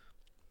 Yeah.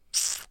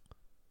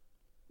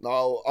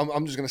 No,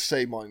 I'm just going to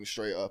say mine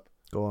straight up.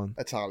 Go on.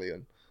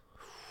 Italian.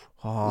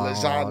 Oh,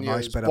 Lasagnas,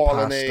 nice bit of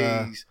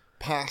bolognese,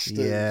 pasta.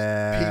 pastas,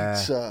 Yeah.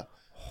 pizza,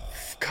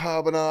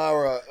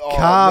 carbonara. Oh,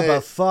 Carba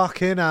mate.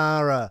 fucking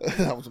ara.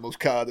 That was the most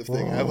Cardiff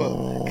thing ever.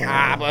 Oh.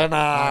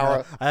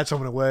 Carbonara. I had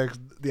someone at work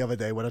the other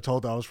day when I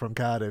told her I was from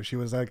Cardiff. She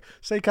was like,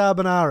 "Say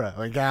carbonara." I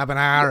went,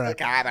 carbonara.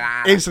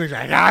 Carbonara. Instantly,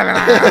 like,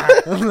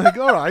 carbonara. I'm like,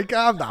 all right,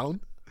 calm down.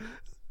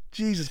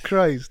 Jesus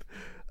Christ.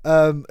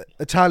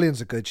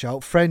 Italian's a good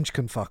shout. French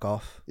can fuck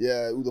off.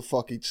 Yeah, who the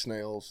fuck eats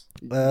snails?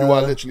 You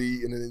are literally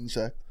eating an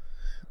insect.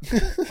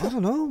 I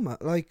don't know, man.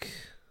 Like,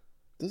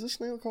 Does a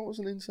snail count as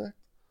an insect?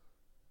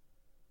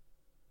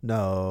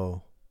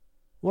 no.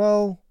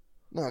 Well,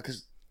 No,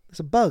 because it's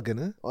a bug, isn't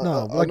it? I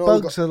No, know like it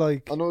bugs are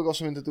like. I know it got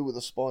something to do with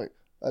a spike.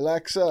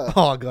 Alexa,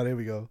 Oh god, here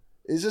we go.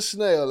 is a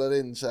snail an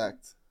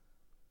insect?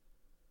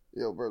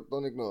 Yo, bro,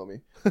 don't ignore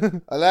me.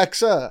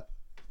 Alexa,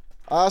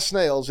 are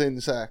snails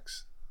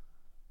insects?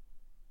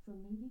 From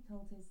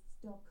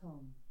moviecultists.com.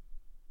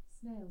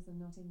 Snails are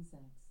not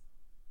insects.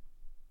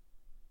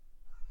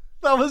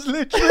 That was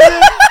literally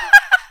it.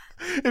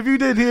 If you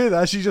didn't hear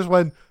that, she just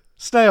went,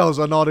 snails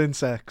are not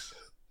insects.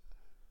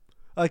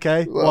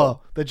 Okay,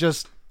 well, they're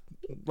just,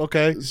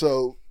 okay.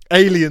 So,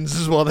 Aliens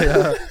is what they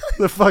are.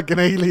 They're fucking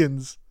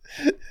aliens.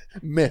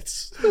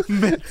 myths.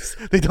 Myths.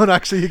 They don't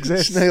actually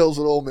exist. Snails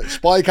are all myths.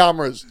 Spy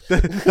cameras.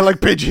 They're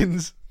like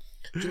pigeons.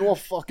 Do you know what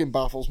fucking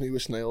baffles me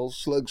with snails?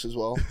 Slugs as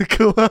well.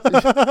 Cool.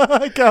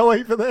 I can't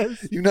wait for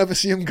this. You never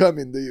see them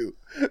coming, do you?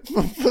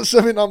 For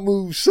something that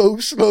moves so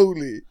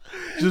slowly.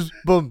 Just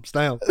boom,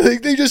 snail. They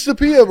just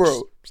appear,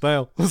 bro.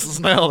 Snail. That's a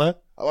snail there.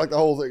 I like the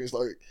whole thing. It's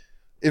like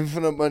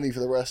infinite money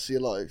for the rest of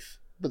your life,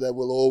 but there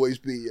will always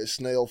be a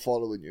snail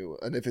following you,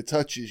 and if it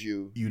touches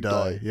you, You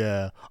die.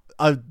 Yeah.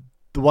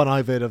 The one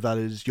I've heard of that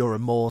is you're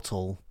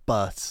immortal,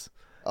 but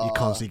you're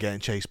constantly getting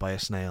chased by a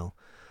snail.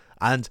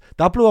 And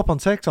that blew up on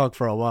TikTok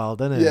for a while,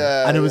 didn't it?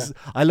 Yeah. And it was,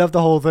 I love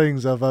the whole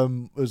things of,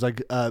 it was like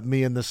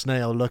me and the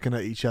snail looking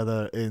at each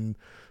other in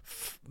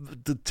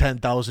the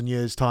 10,000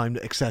 years' time,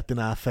 accepting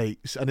our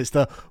fates. And it's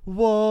the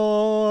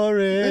war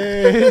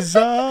is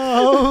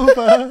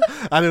over.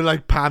 And it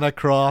like pan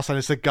across, and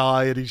it's a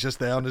guy, and he's just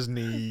there on his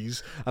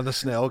knees, and the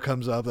snail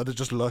comes up, and they're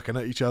just looking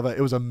at each other.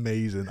 It was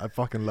amazing. I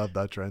fucking loved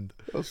that trend.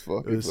 That's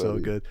fucking It was so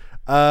funny. good.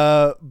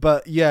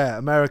 But yeah,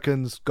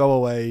 Americans, go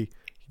away.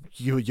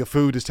 Your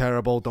food is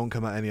terrible. Don't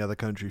come at any other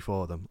country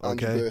for them.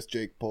 And you Okay. birthed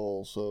Jake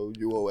Paul, so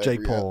you owe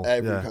Jake Paul,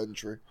 every yeah.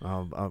 country.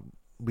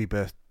 We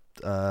birthed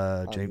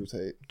Andrew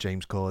Tate.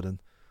 James Corden,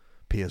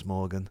 Piers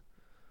Morgan,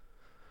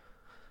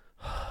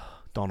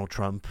 Donald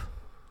Trump.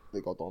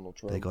 They got Donald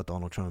Trump. They got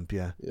Donald Trump.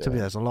 Yeah. Yeah. To be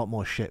honest, there's a lot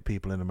more shit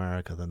people in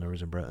America than there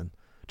is in Britain,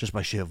 just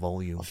by sheer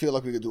volume. I feel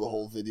like we could do a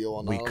whole video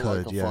on that. We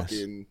could, like a yes.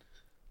 fucking,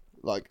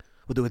 like,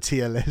 We'll do a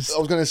tier list. I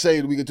was gonna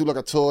say we could do like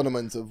a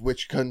tournament of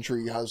which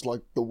country has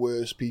like the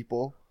worst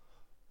people,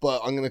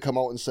 but I'm gonna come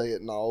out and say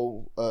it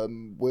now.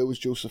 Where was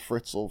Joseph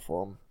Fritzl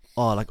from?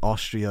 Oh, like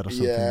Austria or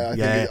something.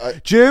 Yeah,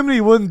 Germany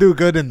wouldn't do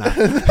good in that.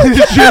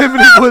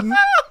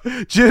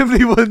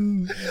 Germany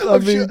wouldn't.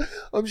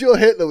 I'm sure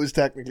Hitler was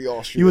technically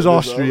Austrian. He was as well.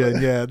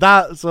 Austrian, yeah.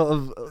 That sort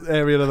of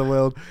area of the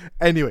world.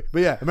 Anyway,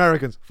 but yeah,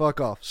 Americans, fuck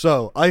off.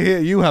 So I hear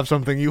you have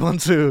something you want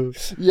to.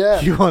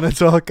 Yeah. You want to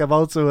talk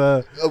about? So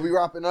Are we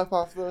wrapping up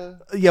after?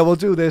 yeah, we'll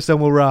do this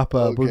and we'll wrap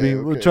up.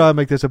 We'll try and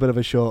make this a bit of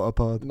a shorter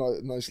pod.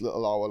 Nice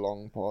little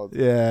hour-long pod.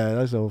 Yeah,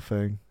 that's the whole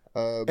thing.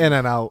 In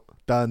and out,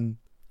 done.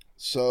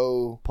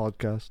 So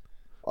Podcast.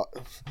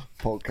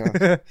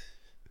 podcast.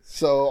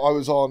 So I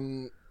was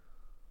on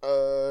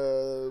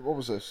what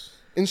was this?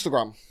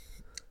 Instagram.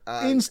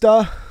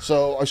 Insta.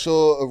 So I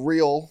saw a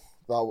reel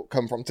that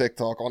come from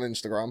TikTok on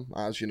Instagram,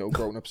 as you know,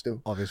 grown-ups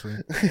do. Obviously.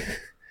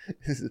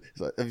 It's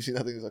like, have you seen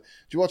that thing? It's like,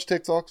 do you watch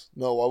TikToks?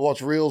 No, I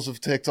watch reels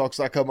of TikToks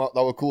that come up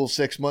that were cool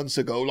 6 months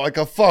ago, like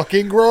a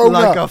fucking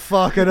grown-up. Like a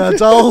fucking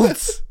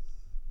adult.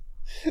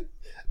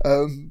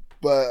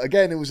 But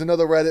again, it was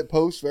another Reddit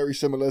post, very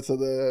similar to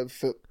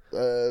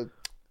the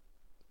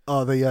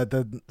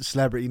the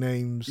celebrity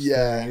names.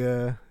 Yeah.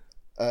 Yeah.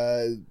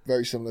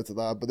 very similar to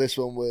that. But this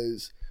one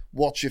was,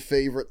 what's your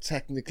favorite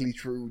technically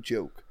true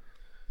joke?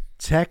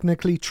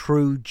 Technically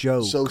true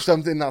joke. So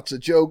something that's a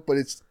joke, but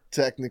it's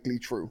technically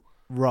true.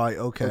 Right.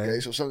 Okay. Okay.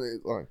 So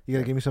something. All right. You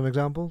gonna give me some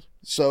examples?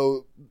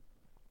 So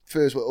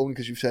first, well, only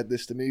because you've said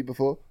this to me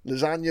before,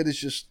 lasagna is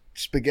just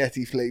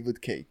spaghetti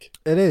flavored cake.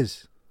 It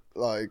is.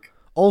 Like.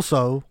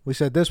 Also, we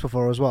said this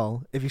before as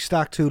well. If you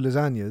stack 2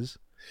 lasagnas,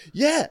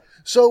 Yeah.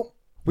 So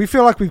we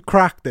feel like we've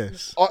cracked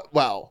this.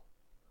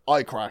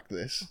 I cracked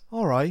this.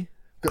 All right.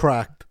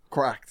 Cracked.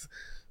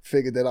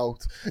 Figured it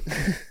out.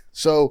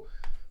 So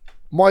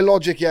my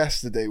logic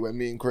yesterday when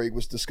me and Craig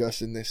was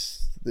discussing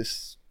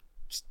this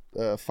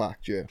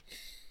fact, yeah.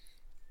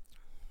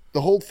 The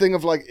whole thing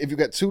of like, if you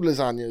get 2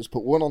 lasagnas,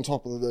 put one on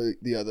top of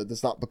the other,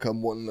 does that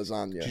become one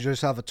lasagna? Do you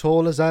just have a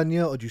tall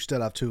lasagna or do you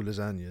still have 2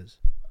 lasagnas?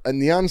 And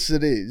the answer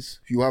is,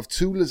 you have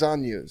 2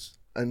 lasagnas,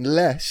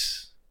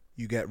 unless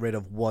you get rid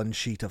of 1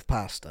 sheet of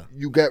pasta.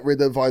 You get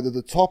rid of either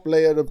the top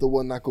layer of the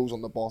one that goes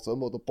on the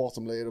bottom or the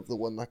bottom layer of the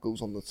one that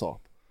goes on the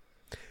top.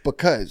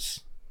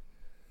 Because,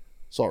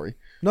 sorry.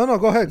 No,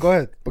 go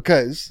ahead.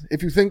 Because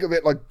if you think of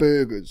it like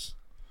burgers,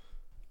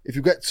 if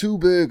you get 2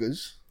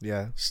 burgers,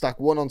 Yeah. stack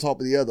one on top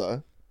of the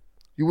other,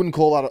 you wouldn't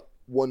call that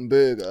one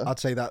burger. I'd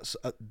say there's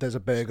a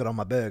burger on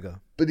my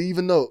burger. But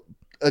even though,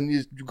 and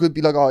you could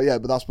be like, oh yeah,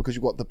 but that's because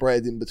you got the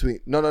bread in between.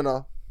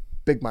 No.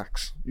 Big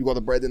Macs. You got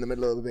the bread in the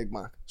middle of the Big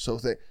Mac. So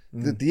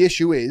the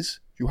issue is,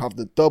 you have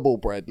the double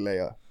bread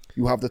layer.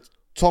 You have the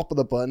top of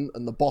the bun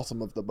and the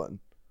bottom of the bun.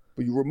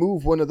 But you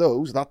remove one of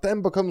those, that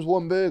then becomes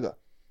one burger.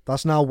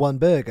 That's now 1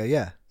 burger,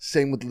 yeah.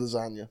 Same with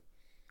lasagna.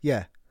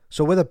 Yeah.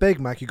 So with a Big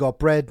Mac, you got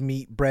bread,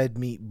 meat, bread,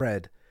 meat,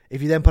 bread.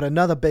 If you then put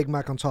another Big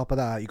Mac on top of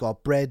that, you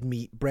got bread,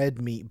 meat,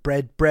 bread, meat,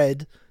 bread,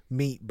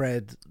 meat,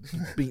 bread,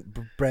 meat,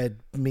 bread,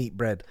 meat,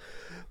 bread.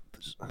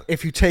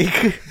 If you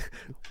take...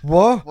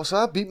 What? What's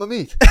that? Beat my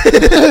meat.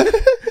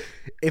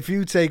 If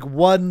you take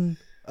one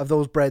of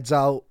those breads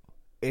out,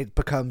 it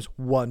becomes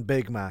 1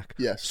 Big Mac.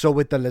 Yes. So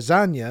with the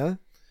lasagna...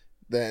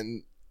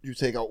 Then you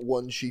take out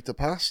 1 sheet of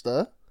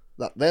pasta,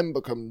 that then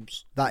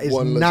becomes That is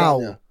one now...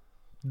 lasagna.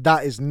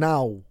 That is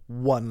now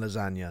 1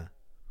 lasagna.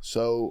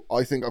 So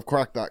I think I've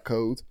cracked that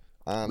code.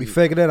 We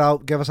figured it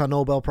out. Give us our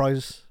Nobel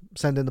Prize.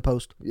 Send in the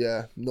post.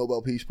 Yeah,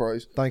 Nobel Peace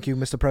Prize. Thank you,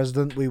 Mr.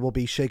 President. We will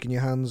be shaking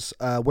your hands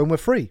when we're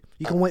free.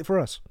 You can wait for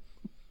us.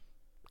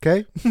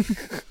 Okay?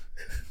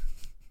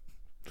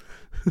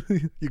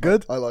 You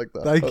good? I like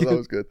that. Thank you. That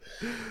was good.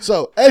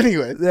 So,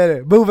 anyway,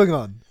 Moving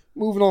on.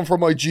 moving on from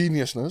my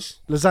geniusness.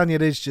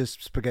 Lasagna is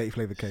just spaghetti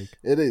flavoured cake.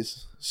 It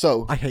is.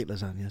 So, I hate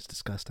lasagna. It's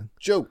disgusting.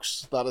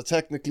 jokes that are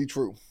technically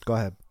true. Go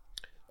ahead.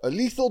 A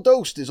lethal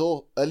dose is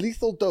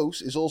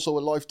also a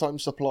lifetime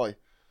supply.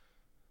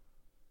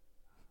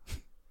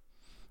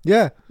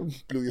 Yeah.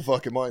 Blew your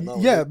fucking mind now.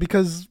 Yeah,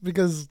 because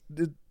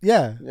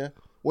yeah. Yeah.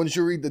 Once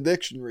you read the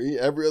dictionary,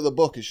 every other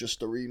book is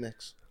just a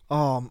remix.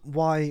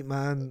 Why,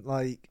 man?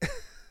 Like,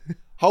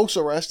 House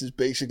arrest is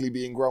basically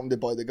being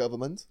grounded by the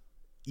government.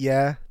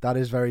 yeah, that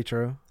is very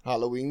true.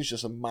 Halloween's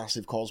just a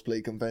massive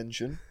cosplay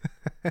convention.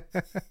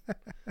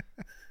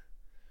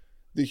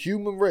 The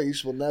human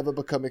race will never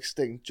become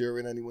extinct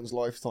during anyone's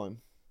lifetime.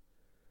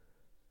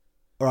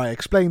 All right,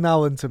 explain that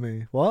one to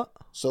me. What?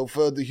 So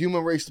for the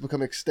human race to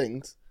become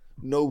extinct,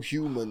 no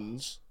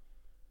humans,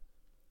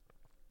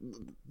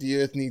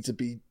 the earth needs to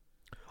be...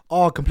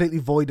 Oh, completely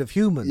void of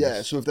humans.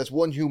 Yeah, so if there's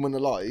one human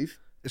alive,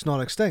 It's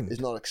not extinct.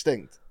 it's not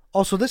extinct.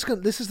 Oh, so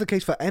this is the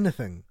case for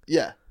anything.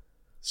 Yeah.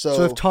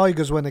 So if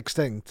tigers went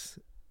extinct,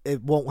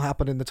 it won't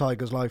happen in the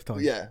tiger's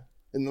lifetime. Yeah.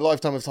 In the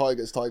lifetime of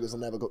tigers will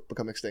never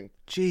become extinct.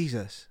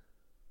 Jesus.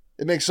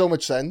 It makes so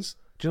much sense.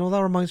 Do you know what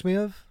that reminds me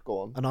of? Go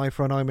on. An eye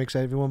for an eye makes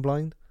everyone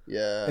blind.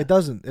 Yeah. It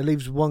doesn't. It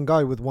leaves one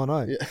guy with one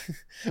eye.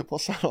 Yeah.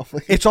 What's that off?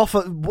 It's off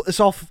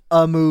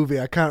a movie.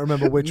 I can't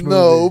remember which movie.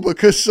 No,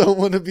 because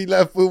someone would be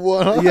left with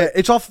one eye. Yeah,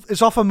 it's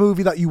off a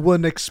movie that you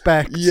wouldn't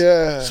expect.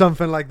 Yeah.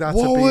 Something like that.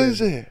 What to be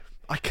was in. it?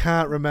 I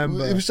can't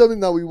remember. It was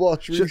something that we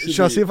watched recently.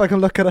 Shall I see if I can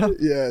look it up?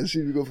 Yeah, see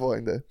if we can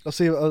find it. I'll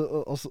see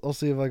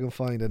if I can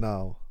find it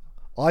now.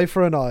 Eye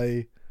for an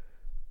eye.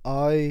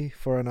 Eye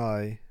for an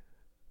eye.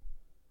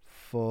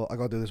 I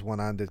gotta do this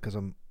one-handed because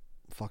I'm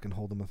fucking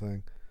holding my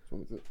thing.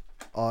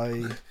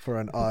 Eye for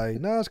an eye.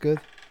 No, that's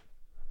good.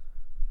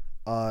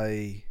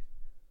 Eye.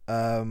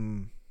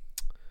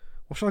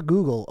 What should I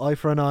Google? Eye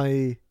for an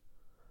eye.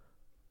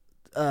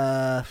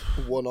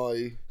 One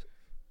eye. I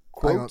got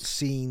Quote.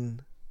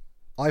 scene.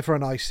 Eye for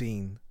an eye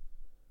scene.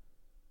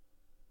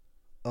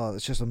 Oh,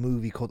 it's just a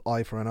movie called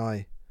Eye for an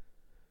Eye.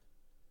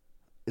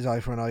 Is Eye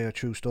for an Eye a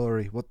true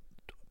story? What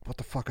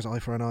the fuck is Eye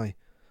for an Eye?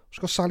 It's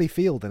got Sally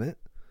Field in it.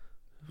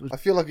 I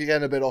feel like you're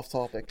getting a bit off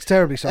topic. It's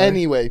terribly sorry.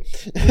 Anyway.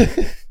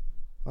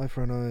 Eye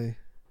for an Eye.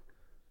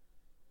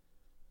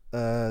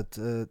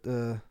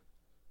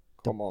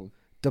 Come on.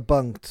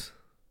 Debunked.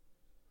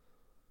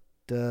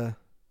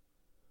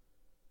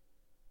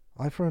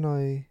 Eye for an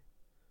Eye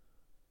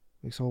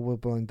makes all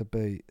world blind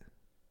debate.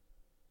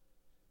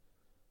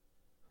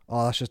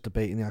 Oh, that's just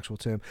debating the actual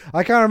term.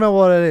 I can't remember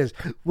what it is.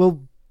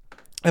 Well,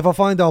 if I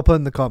find it, I'll put it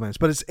in the comments.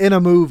 But it's in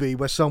a movie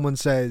where someone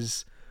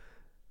says...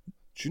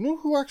 Do you know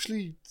who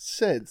actually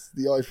said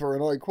the eye for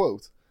an eye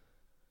quote?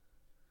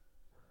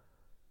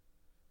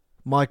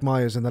 Mike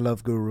Myers in The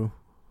Love Guru.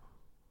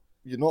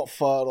 You're not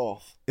far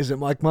off. Is it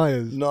Mike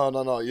Myers? No.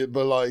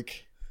 But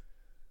like...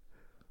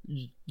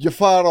 You're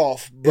far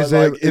off, but Is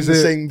it- like in is the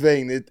it- same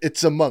vein.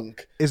 It's a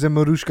monk. Is it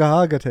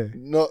Marushka Hagate?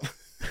 No,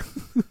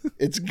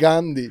 it's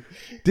Gandhi.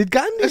 Did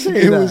Gandhi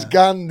say It that? was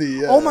Gandhi.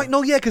 Yeah. Oh my,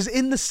 no, yeah, because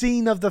in the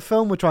scene of the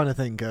film we're trying to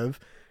think of,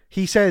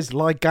 he says,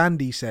 like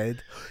Gandhi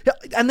said, yeah,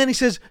 and then he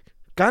says,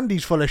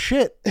 Gandhi's full of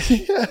shit.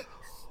 Yeah.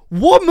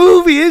 What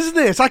movie is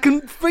this? I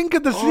can think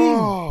of the scene,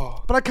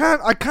 Oh. but I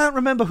can't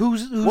remember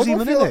who's Why do I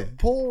even feel in like it.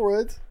 Paul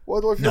Rudd? Why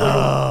do I feel like...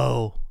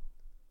 No.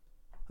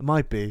 It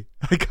might be.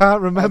 I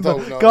can't remember. I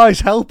don't know.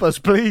 Guys, help us,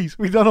 please.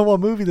 We don't know what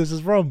movie this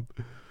is from.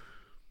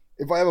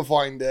 If I ever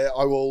find it,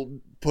 I will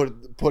put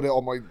it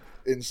on my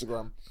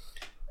Instagram.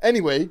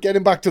 Anyway,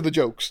 getting back to the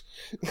jokes.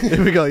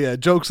 Here we go, yeah.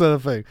 Jokes are the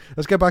thing.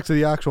 Let's get back to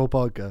the actual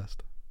podcast.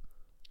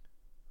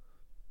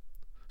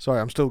 Sorry,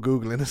 I'm still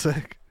Googling a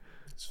sec.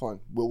 It's fine.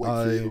 We'll wait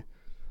for you.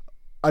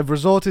 I've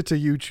resorted to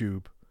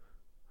YouTube.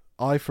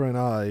 Eye for an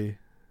eye.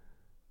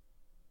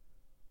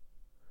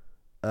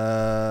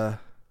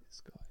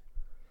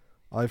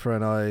 Eye for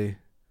an eye.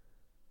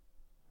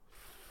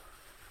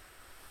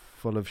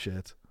 Full of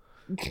shit.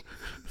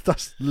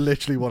 That's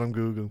literally what I'm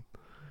Googling.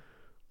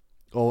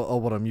 Or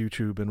what I'm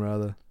YouTubing,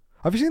 rather.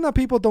 Have you seen that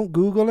people don't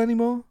Google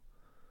anymore?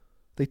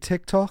 They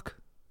TikTok.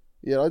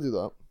 Yeah, I do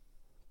that.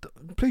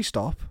 Please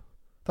stop.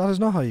 That is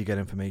not how you get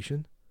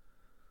information.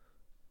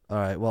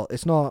 Alright, well,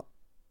 it's not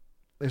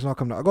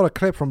coming out. I got a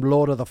clip from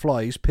Lord of the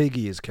Flies.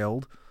 Piggy is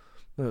killed.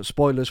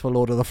 Spoilers for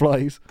Lord of the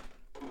Flies.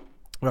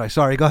 Right,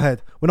 sorry, go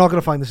ahead. We're not going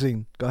to find the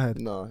scene. Go ahead.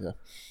 No, yeah.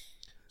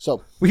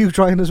 So, Were you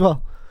trying as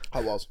well? I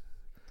was.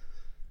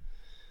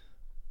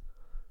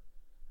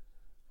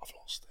 I've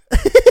lost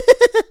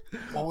it.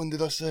 What one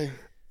did I say?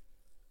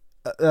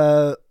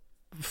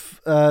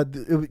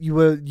 You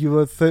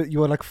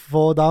were like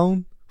 4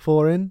 down,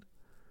 4 in.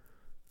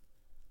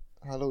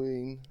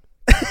 Halloween.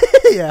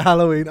 Yeah,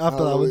 Halloween.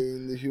 After that one,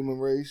 Halloween, the human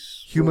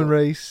race. Human Well,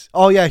 Race.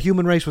 Oh yeah,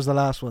 Human Race was the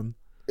last one.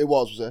 It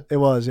was it? It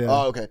was, yeah.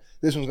 Oh, okay.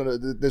 This one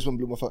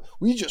blew my phone.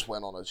 We just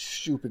went on a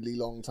stupidly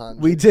long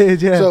tangent. We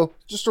did, yeah. So,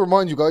 just to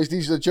remind you guys,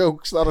 these are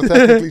jokes that are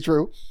technically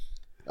true.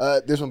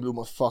 This one blew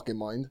my fucking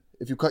mind.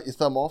 If you cut your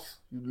thumb off,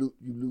 you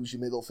lose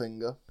your middle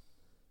finger.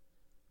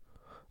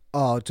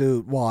 Oh,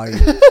 dude, why?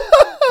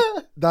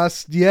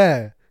 That's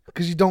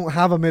because you don't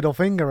have a middle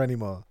finger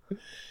anymore.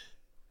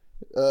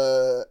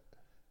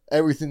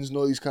 Everything's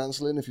noise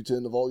cancelling if you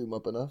turn the volume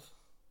up enough.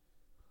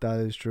 That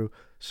is true.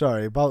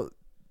 Sorry about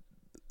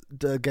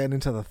getting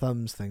into the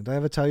thumbs thing. Did I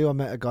ever tell you I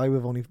met a guy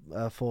with only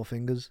 4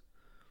 fingers?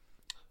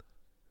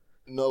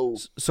 No.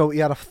 So he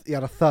had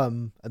a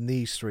thumb and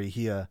these 3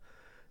 here.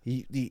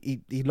 He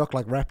looked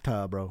like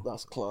Reptar, bro.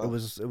 That's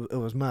class. It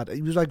was mad.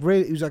 He was like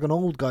an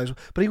old guy,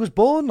 but he was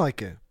born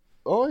like it.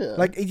 Oh yeah.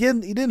 Like he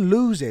didn't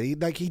lose it. He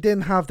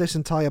didn't have this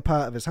entire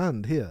part of his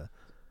hand here.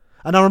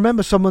 And I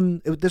remember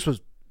this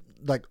was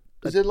like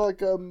Is it like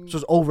this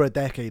was over a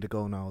decade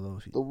ago now though.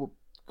 the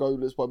guy who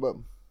lives by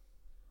mum?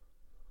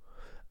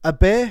 A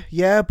bit,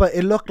 yeah, but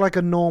it looked like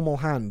a normal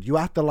hand. You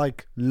had to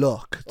like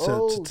look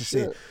to see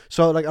it.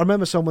 So like I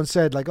remember someone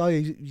said like, oh,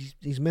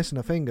 he's missing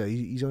a finger.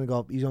 He's only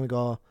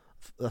got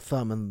a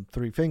thumb and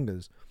 3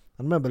 fingers.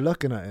 I remember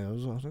looking at it. I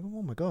was like,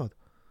 oh my god,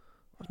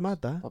 that's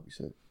mad. That That'd be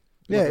sick.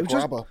 yeah, Like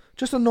it was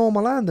just a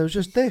normal hand. It was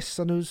just this,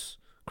 and it was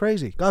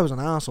crazy. Guy was an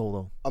asshole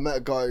though. I met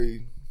a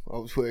guy. I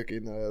was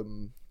working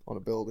on a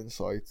building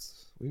site.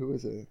 Who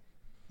was it?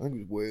 I think it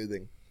was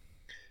Worthing.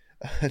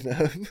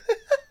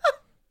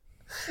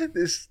 And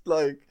this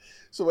like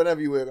So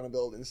whenever you work on a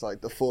building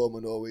site, the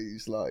foreman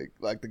always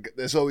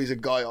there's always a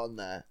guy on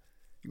there.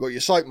 You got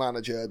your site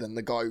manager, then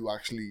the guy who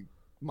actually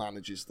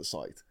manages the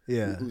site.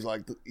 Yeah. Who's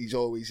like he's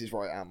always his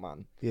right hand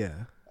man.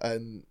 Yeah.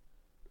 And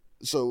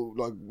so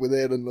like we're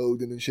there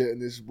unloading and shit,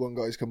 and this one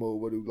guy's come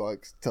over who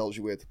like tells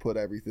you where to put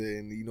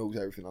everything. He knows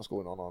everything that's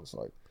going on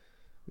site.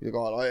 You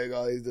go, "Hi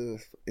guys," to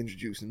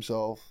introduce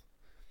himself.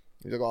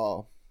 He's like,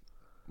 "Oh,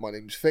 my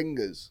name's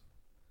Fingers."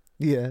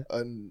 Yeah.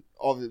 And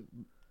obviously,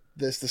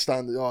 there's the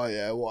standard. Oh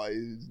yeah, why?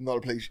 Is not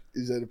a place?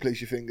 Is there a place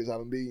your fingers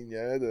haven't been?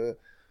 Yeah.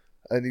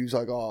 And he was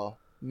like, "Oh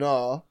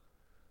no,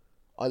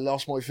 I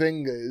lost my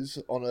fingers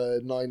on a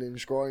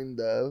 9-inch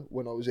grinder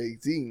when I was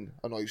 18,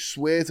 and I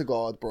swear to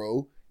God,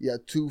 bro, he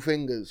had 2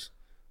 fingers,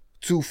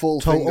 2 full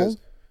Total? fingers.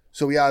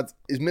 So he had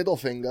his middle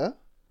finger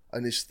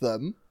and his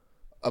thumb,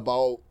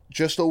 about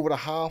just over the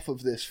half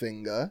of this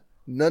finger,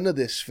 none of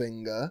this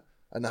finger,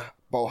 and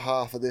about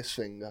half of this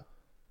finger."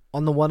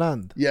 On the one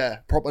hand. Yeah,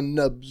 proper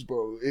nubs,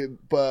 bro.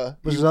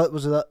 But Was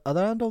that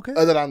other hand okay?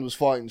 other hand was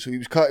fine. So he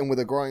was cutting with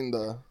a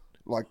grinder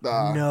like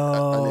that,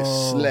 No. and it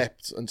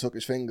slipped and took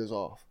his fingers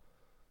off.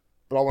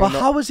 But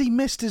how has he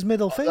missed his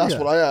middle finger? That's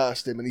what I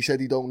asked him, and he said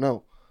he don't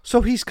know.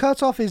 So he's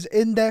cut off his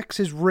index,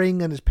 his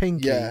ring, and his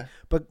pinky, Yeah.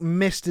 but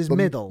missed his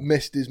middle.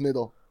 Missed his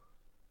middle.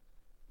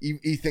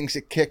 He thinks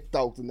it kicked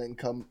out and then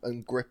come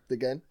and gripped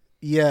again.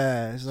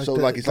 Yeah, it's like So it's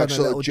done like a sort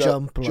little of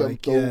jump,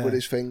 jumped like, over yeah.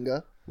 his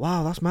finger.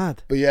 Wow, that's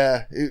mad. But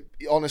yeah,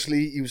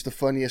 honestly, he was the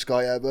funniest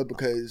guy ever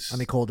because... And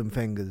they called him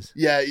Fingers.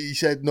 Yeah, he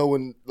said no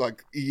one...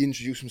 Like, he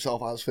introduced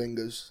himself as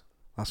Fingers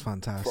That's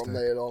fantastic. from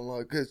there on.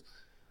 Like, 'cause,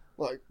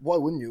 like, why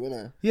wouldn't you,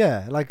 innit?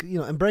 Yeah, like,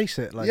 embrace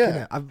it. Like,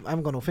 Yeah. I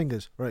haven't got no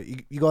fingers.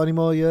 Right, you got any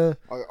more? Yeah,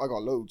 I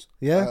got loads.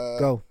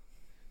 go.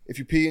 If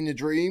you pee in your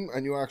dream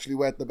and you actually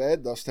wet the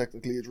bed, that's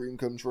technically a dream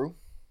come true.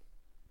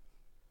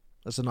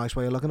 That's a nice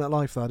way of looking at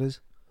life, that is.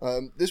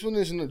 This one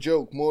isn't a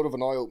joke, more of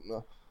an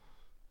eye-opener.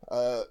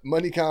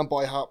 Money can't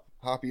buy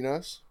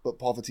happiness, but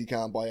poverty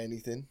can't buy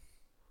anything.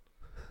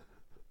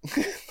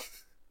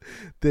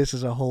 This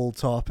is a whole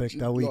topic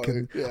that we Like,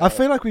 can... yeah. I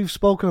feel like we've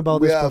spoken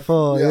about We this have,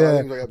 before, yeah, I yeah.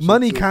 think like episode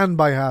Money 2. can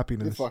buy You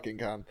happiness. fucking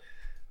can.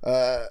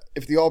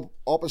 If the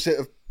opposite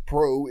of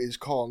pro is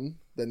con,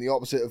 then the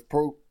opposite of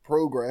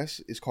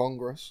progress is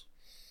Congress.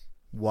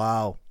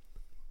 Wow.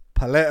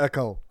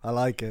 Political. I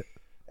like it.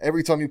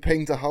 Every time you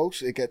paint a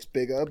house, it gets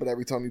bigger, but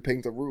every time you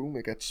paint a room,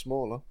 it gets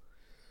smaller.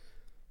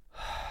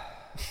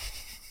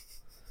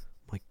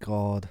 My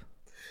God.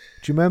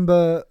 Do you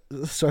remember...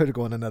 Sorry to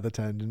go on another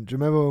tangent. Do you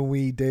remember when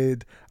we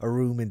did a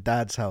room in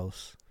Dad's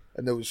house?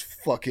 And there was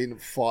fucking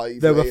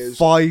 5 There were layers.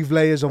 5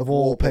 layers of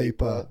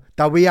wallpaper wallpaper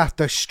that we had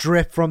to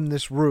strip from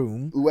this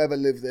room. Whoever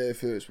lived there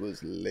first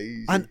was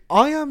lazy. And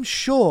I am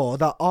sure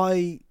that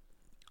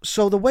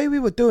So the way we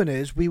were doing it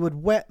is we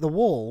would wet the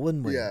wall,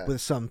 wouldn't we? Yeah. With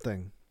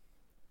something.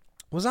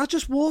 Was that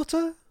just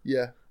water?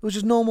 Yeah, It was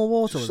just normal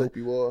water, just was it?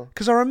 soapy water.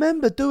 Because I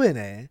remember doing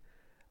it,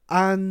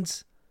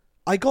 and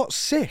I got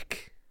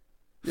sick.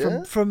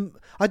 Yeah? From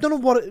I don't know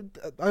what...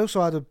 I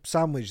also had a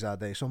sandwich that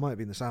day, so it might have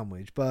been the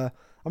sandwich. But I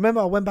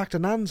remember I went back to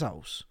Nan's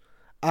house,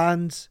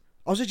 and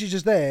I was literally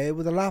just there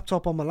with a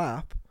laptop on my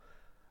lap,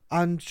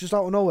 and just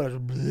out of nowhere,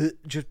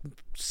 just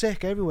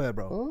sick everywhere,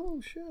 bro.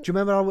 Oh, shit. Do you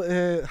remember how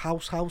her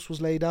house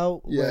was laid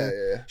out? Yeah,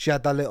 where yeah. She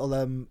had that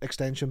little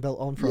extension built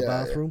on for a Yeah,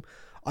 bathroom.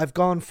 I've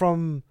gone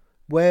from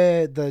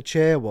where the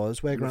chair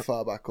was, where In the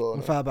far back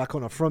corner. far back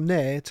corner, from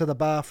there to the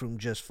bathroom,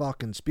 just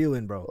fucking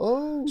spewing, bro.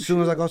 Oh, As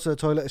soon as I got to the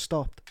toilet, it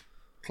stopped.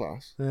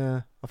 Class.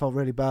 Yeah, I felt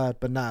really bad.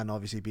 But Nan,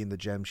 obviously being the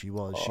gem she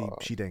was,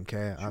 she didn't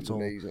care She at was all.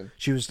 amazing.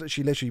 She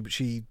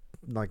literally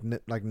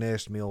like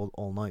nursed me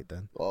all night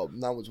then. Oh,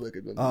 Nan was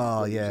wicked. When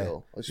Oh, when he was yeah.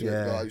 ill. I swear to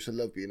Yeah. God, I used to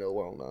love being ill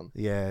around Nan.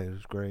 Yeah, it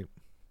was great.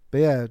 But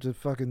yeah, just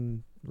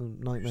fucking I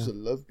nightmare. used to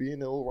love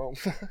being ill around.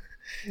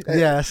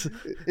 Yes.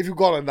 If you've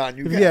got a Nan,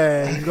 you get.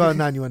 Yeah, you got a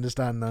Nan, you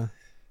understand now.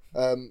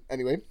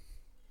 Anyway,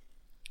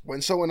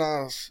 when someone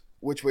asks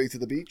which way to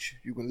the beach,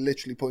 you can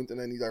literally point in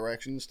any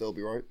direction and still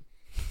be right.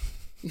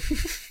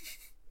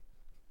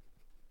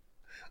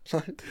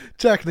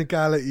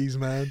 Technicalities,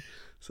 man.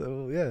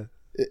 So yeah.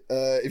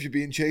 If you're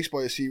being chased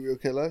by a serial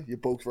killer, you're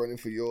both running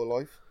for your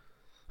life.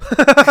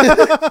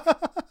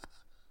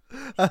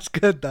 That's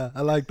good, that.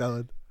 I like that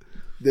one.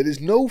 There is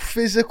no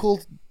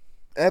physical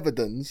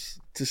evidence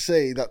to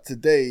say that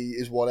today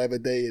is whatever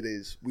day it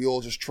is. We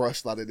all just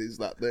trust that it is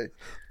that day.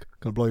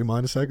 Can I blow your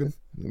mind a second?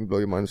 Let me blow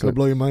your mind. Can I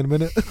blow your mind a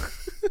minute?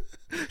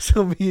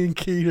 So me and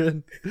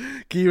Kieran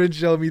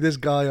showed me this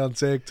guy on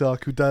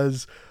TikTok who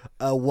does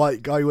a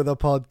white guy with a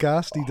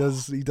podcast.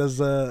 He does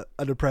an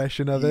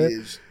impression of He it.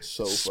 is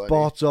so funny.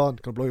 Spot on.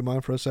 Can I blow your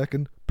mind for a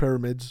second?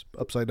 Pyramids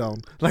upside down,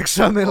 like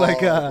something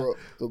like that.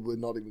 Bro, we're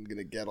not even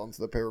gonna get onto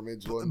the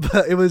pyramids one.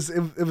 But it was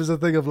a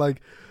thing of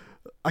like,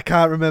 I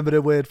can't remember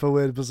it word for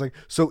word. It was like,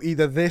 so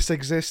either this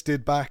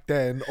existed back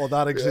then or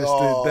that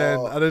existed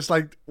then, and it's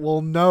like, well,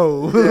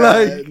 no, Yeah,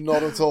 like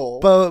not at all.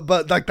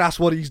 But like that's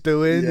what he's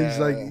doing.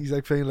 Yeah. He's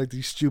like playing like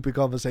these stupid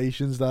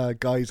conversations that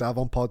guys have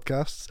on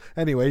podcasts.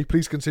 Anyway,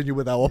 please continue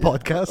with our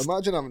podcast.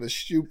 Imagine having a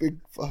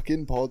stupid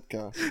fucking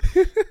podcast.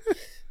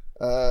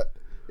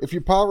 If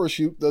your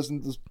parachute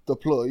doesn't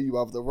deploy, you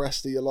have the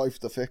rest of your life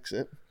to fix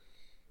it.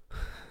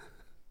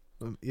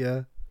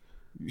 Yeah.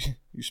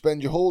 You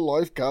spend your whole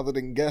life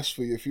gathering guests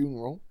for your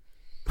funeral.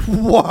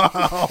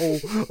 Wow.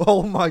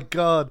 Oh my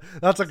God.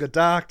 That's like a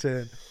dark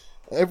turn.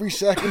 Every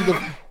second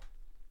of...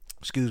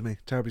 Excuse me.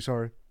 Terribly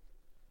sorry. Do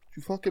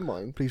you fucking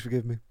mind? Please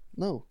forgive me.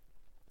 No.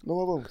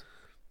 No, I won't.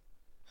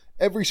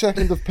 Every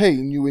second of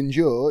pain you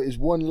endure is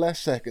one less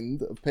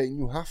second of pain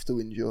you have to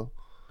endure.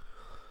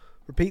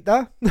 Repeat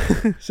that.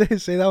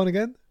 say that one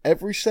again.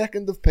 Every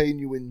second of pain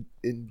you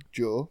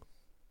endure,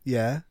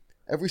 Yeah.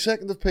 every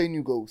second of pain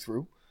you go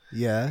through,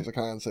 Yeah. because I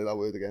can't say that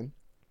word again,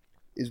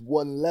 is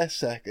one less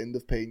second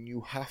of pain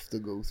you have to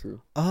go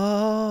through.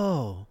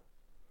 Oh.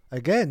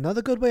 Again,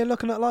 another good way of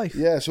looking at life.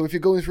 Yeah, so if you're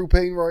going through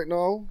pain right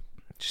now,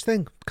 Just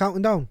think,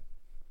 counting down.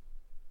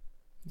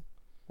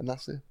 and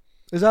that's it.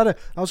 Is that it?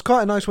 That was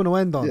quite a nice one to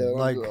end on. Yeah,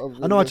 like, I was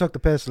I know I really- took the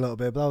piss a little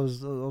bit, but that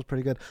was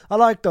pretty good. I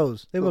like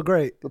those. They were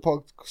great. The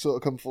pod sort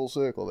of come full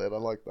circle there. I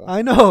like that.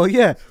 I know,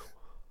 yeah.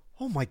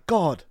 Oh my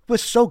God, we're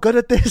so good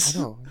at this. I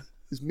know.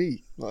 It's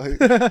me. Like,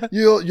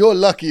 you're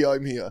lucky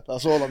I'm here.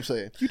 That's all I'm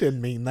saying. You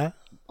didn't mean that.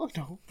 I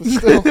know, but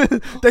still.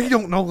 They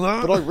don't know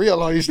that. But I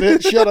realised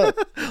it. Shut up.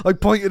 I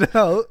pointed it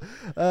out.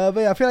 But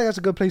yeah, I feel like that's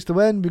a good place to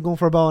end. We've been going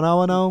for about an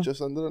hour now.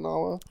 Just under an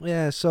hour.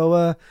 Yeah,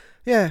 so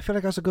yeah, I feel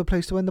like that's a good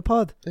place to end the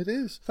pod. It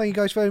is. Thank you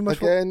guys very much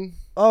Again,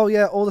 oh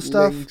yeah, all the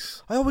stuff.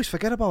 links. I always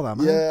forget about that,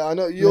 man. Yeah, I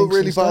know. You're Links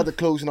really and bad stuff. at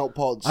closing out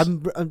pods. Yeah.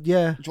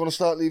 Do you want to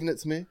start leaving it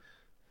to me?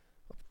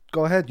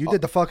 Go ahead. You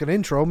did the fucking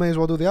intro. May as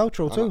well do the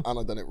outro too. And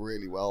I've done it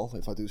really well,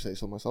 if I do say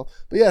so myself.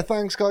 But yeah,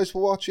 thanks guys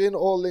for watching.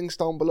 All links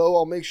down below.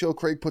 I'll make sure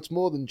Craig puts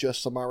more than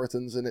just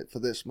Samaritans in it for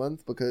this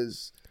month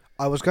because...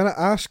 I was gonna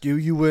ask you.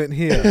 You weren't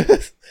here.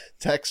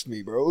 Text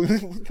me, bro.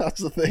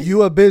 That's the thing. You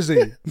were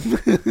busy.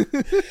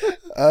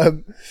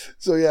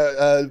 So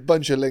yeah, a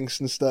bunch of links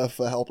and stuff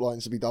for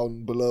helplines to be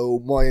down below.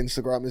 My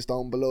Instagram is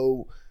down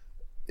below.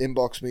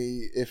 Inbox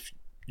me if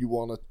you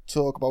want to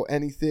talk about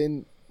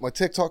anything. My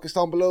TikTok is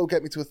down below.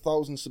 Get me to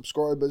 1,000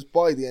 subscribers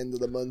by the end of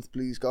the month,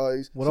 please,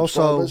 guys. We're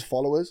Subscribers,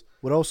 followers.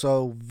 We're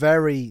also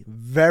very,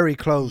 very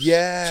close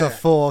Yeah. to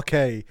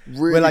 4K. Really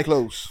We're like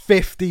close.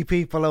 50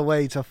 people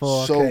away to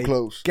 4K. So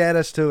close. Get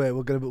us to it.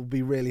 We'll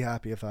be really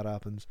happy if that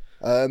happens.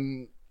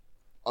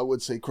 I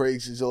would say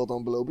Craig's is all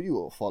down below, but you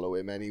all follow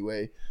him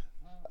anyway.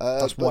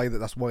 That's but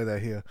why they're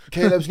here.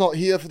 Caleb's not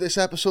here for this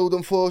episode,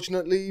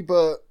 unfortunately,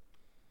 but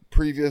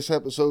previous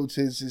episodes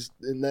is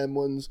in them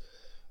ones.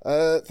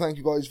 Thank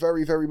you guys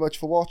very, very much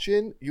for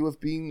watching. You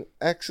have been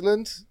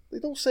excellent. They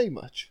don't say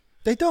much.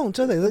 They don't,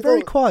 do they? They're They very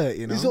don't. quiet,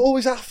 you know. It's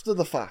always after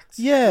the fact.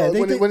 Yeah,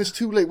 Like, they- when it's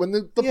too late, when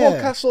the Yeah.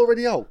 podcast's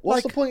already out. What's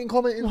Like, the point in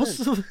commenting? What's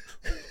then? the-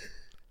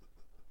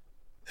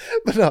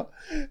 But no,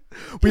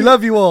 We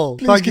love you all.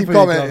 please Thank you keep for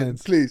your commenting.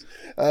 comments. Please.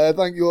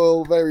 Thank you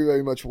all very,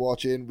 very much for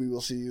watching. We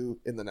will see you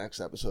in the next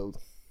episode.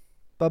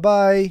 Bye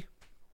bye.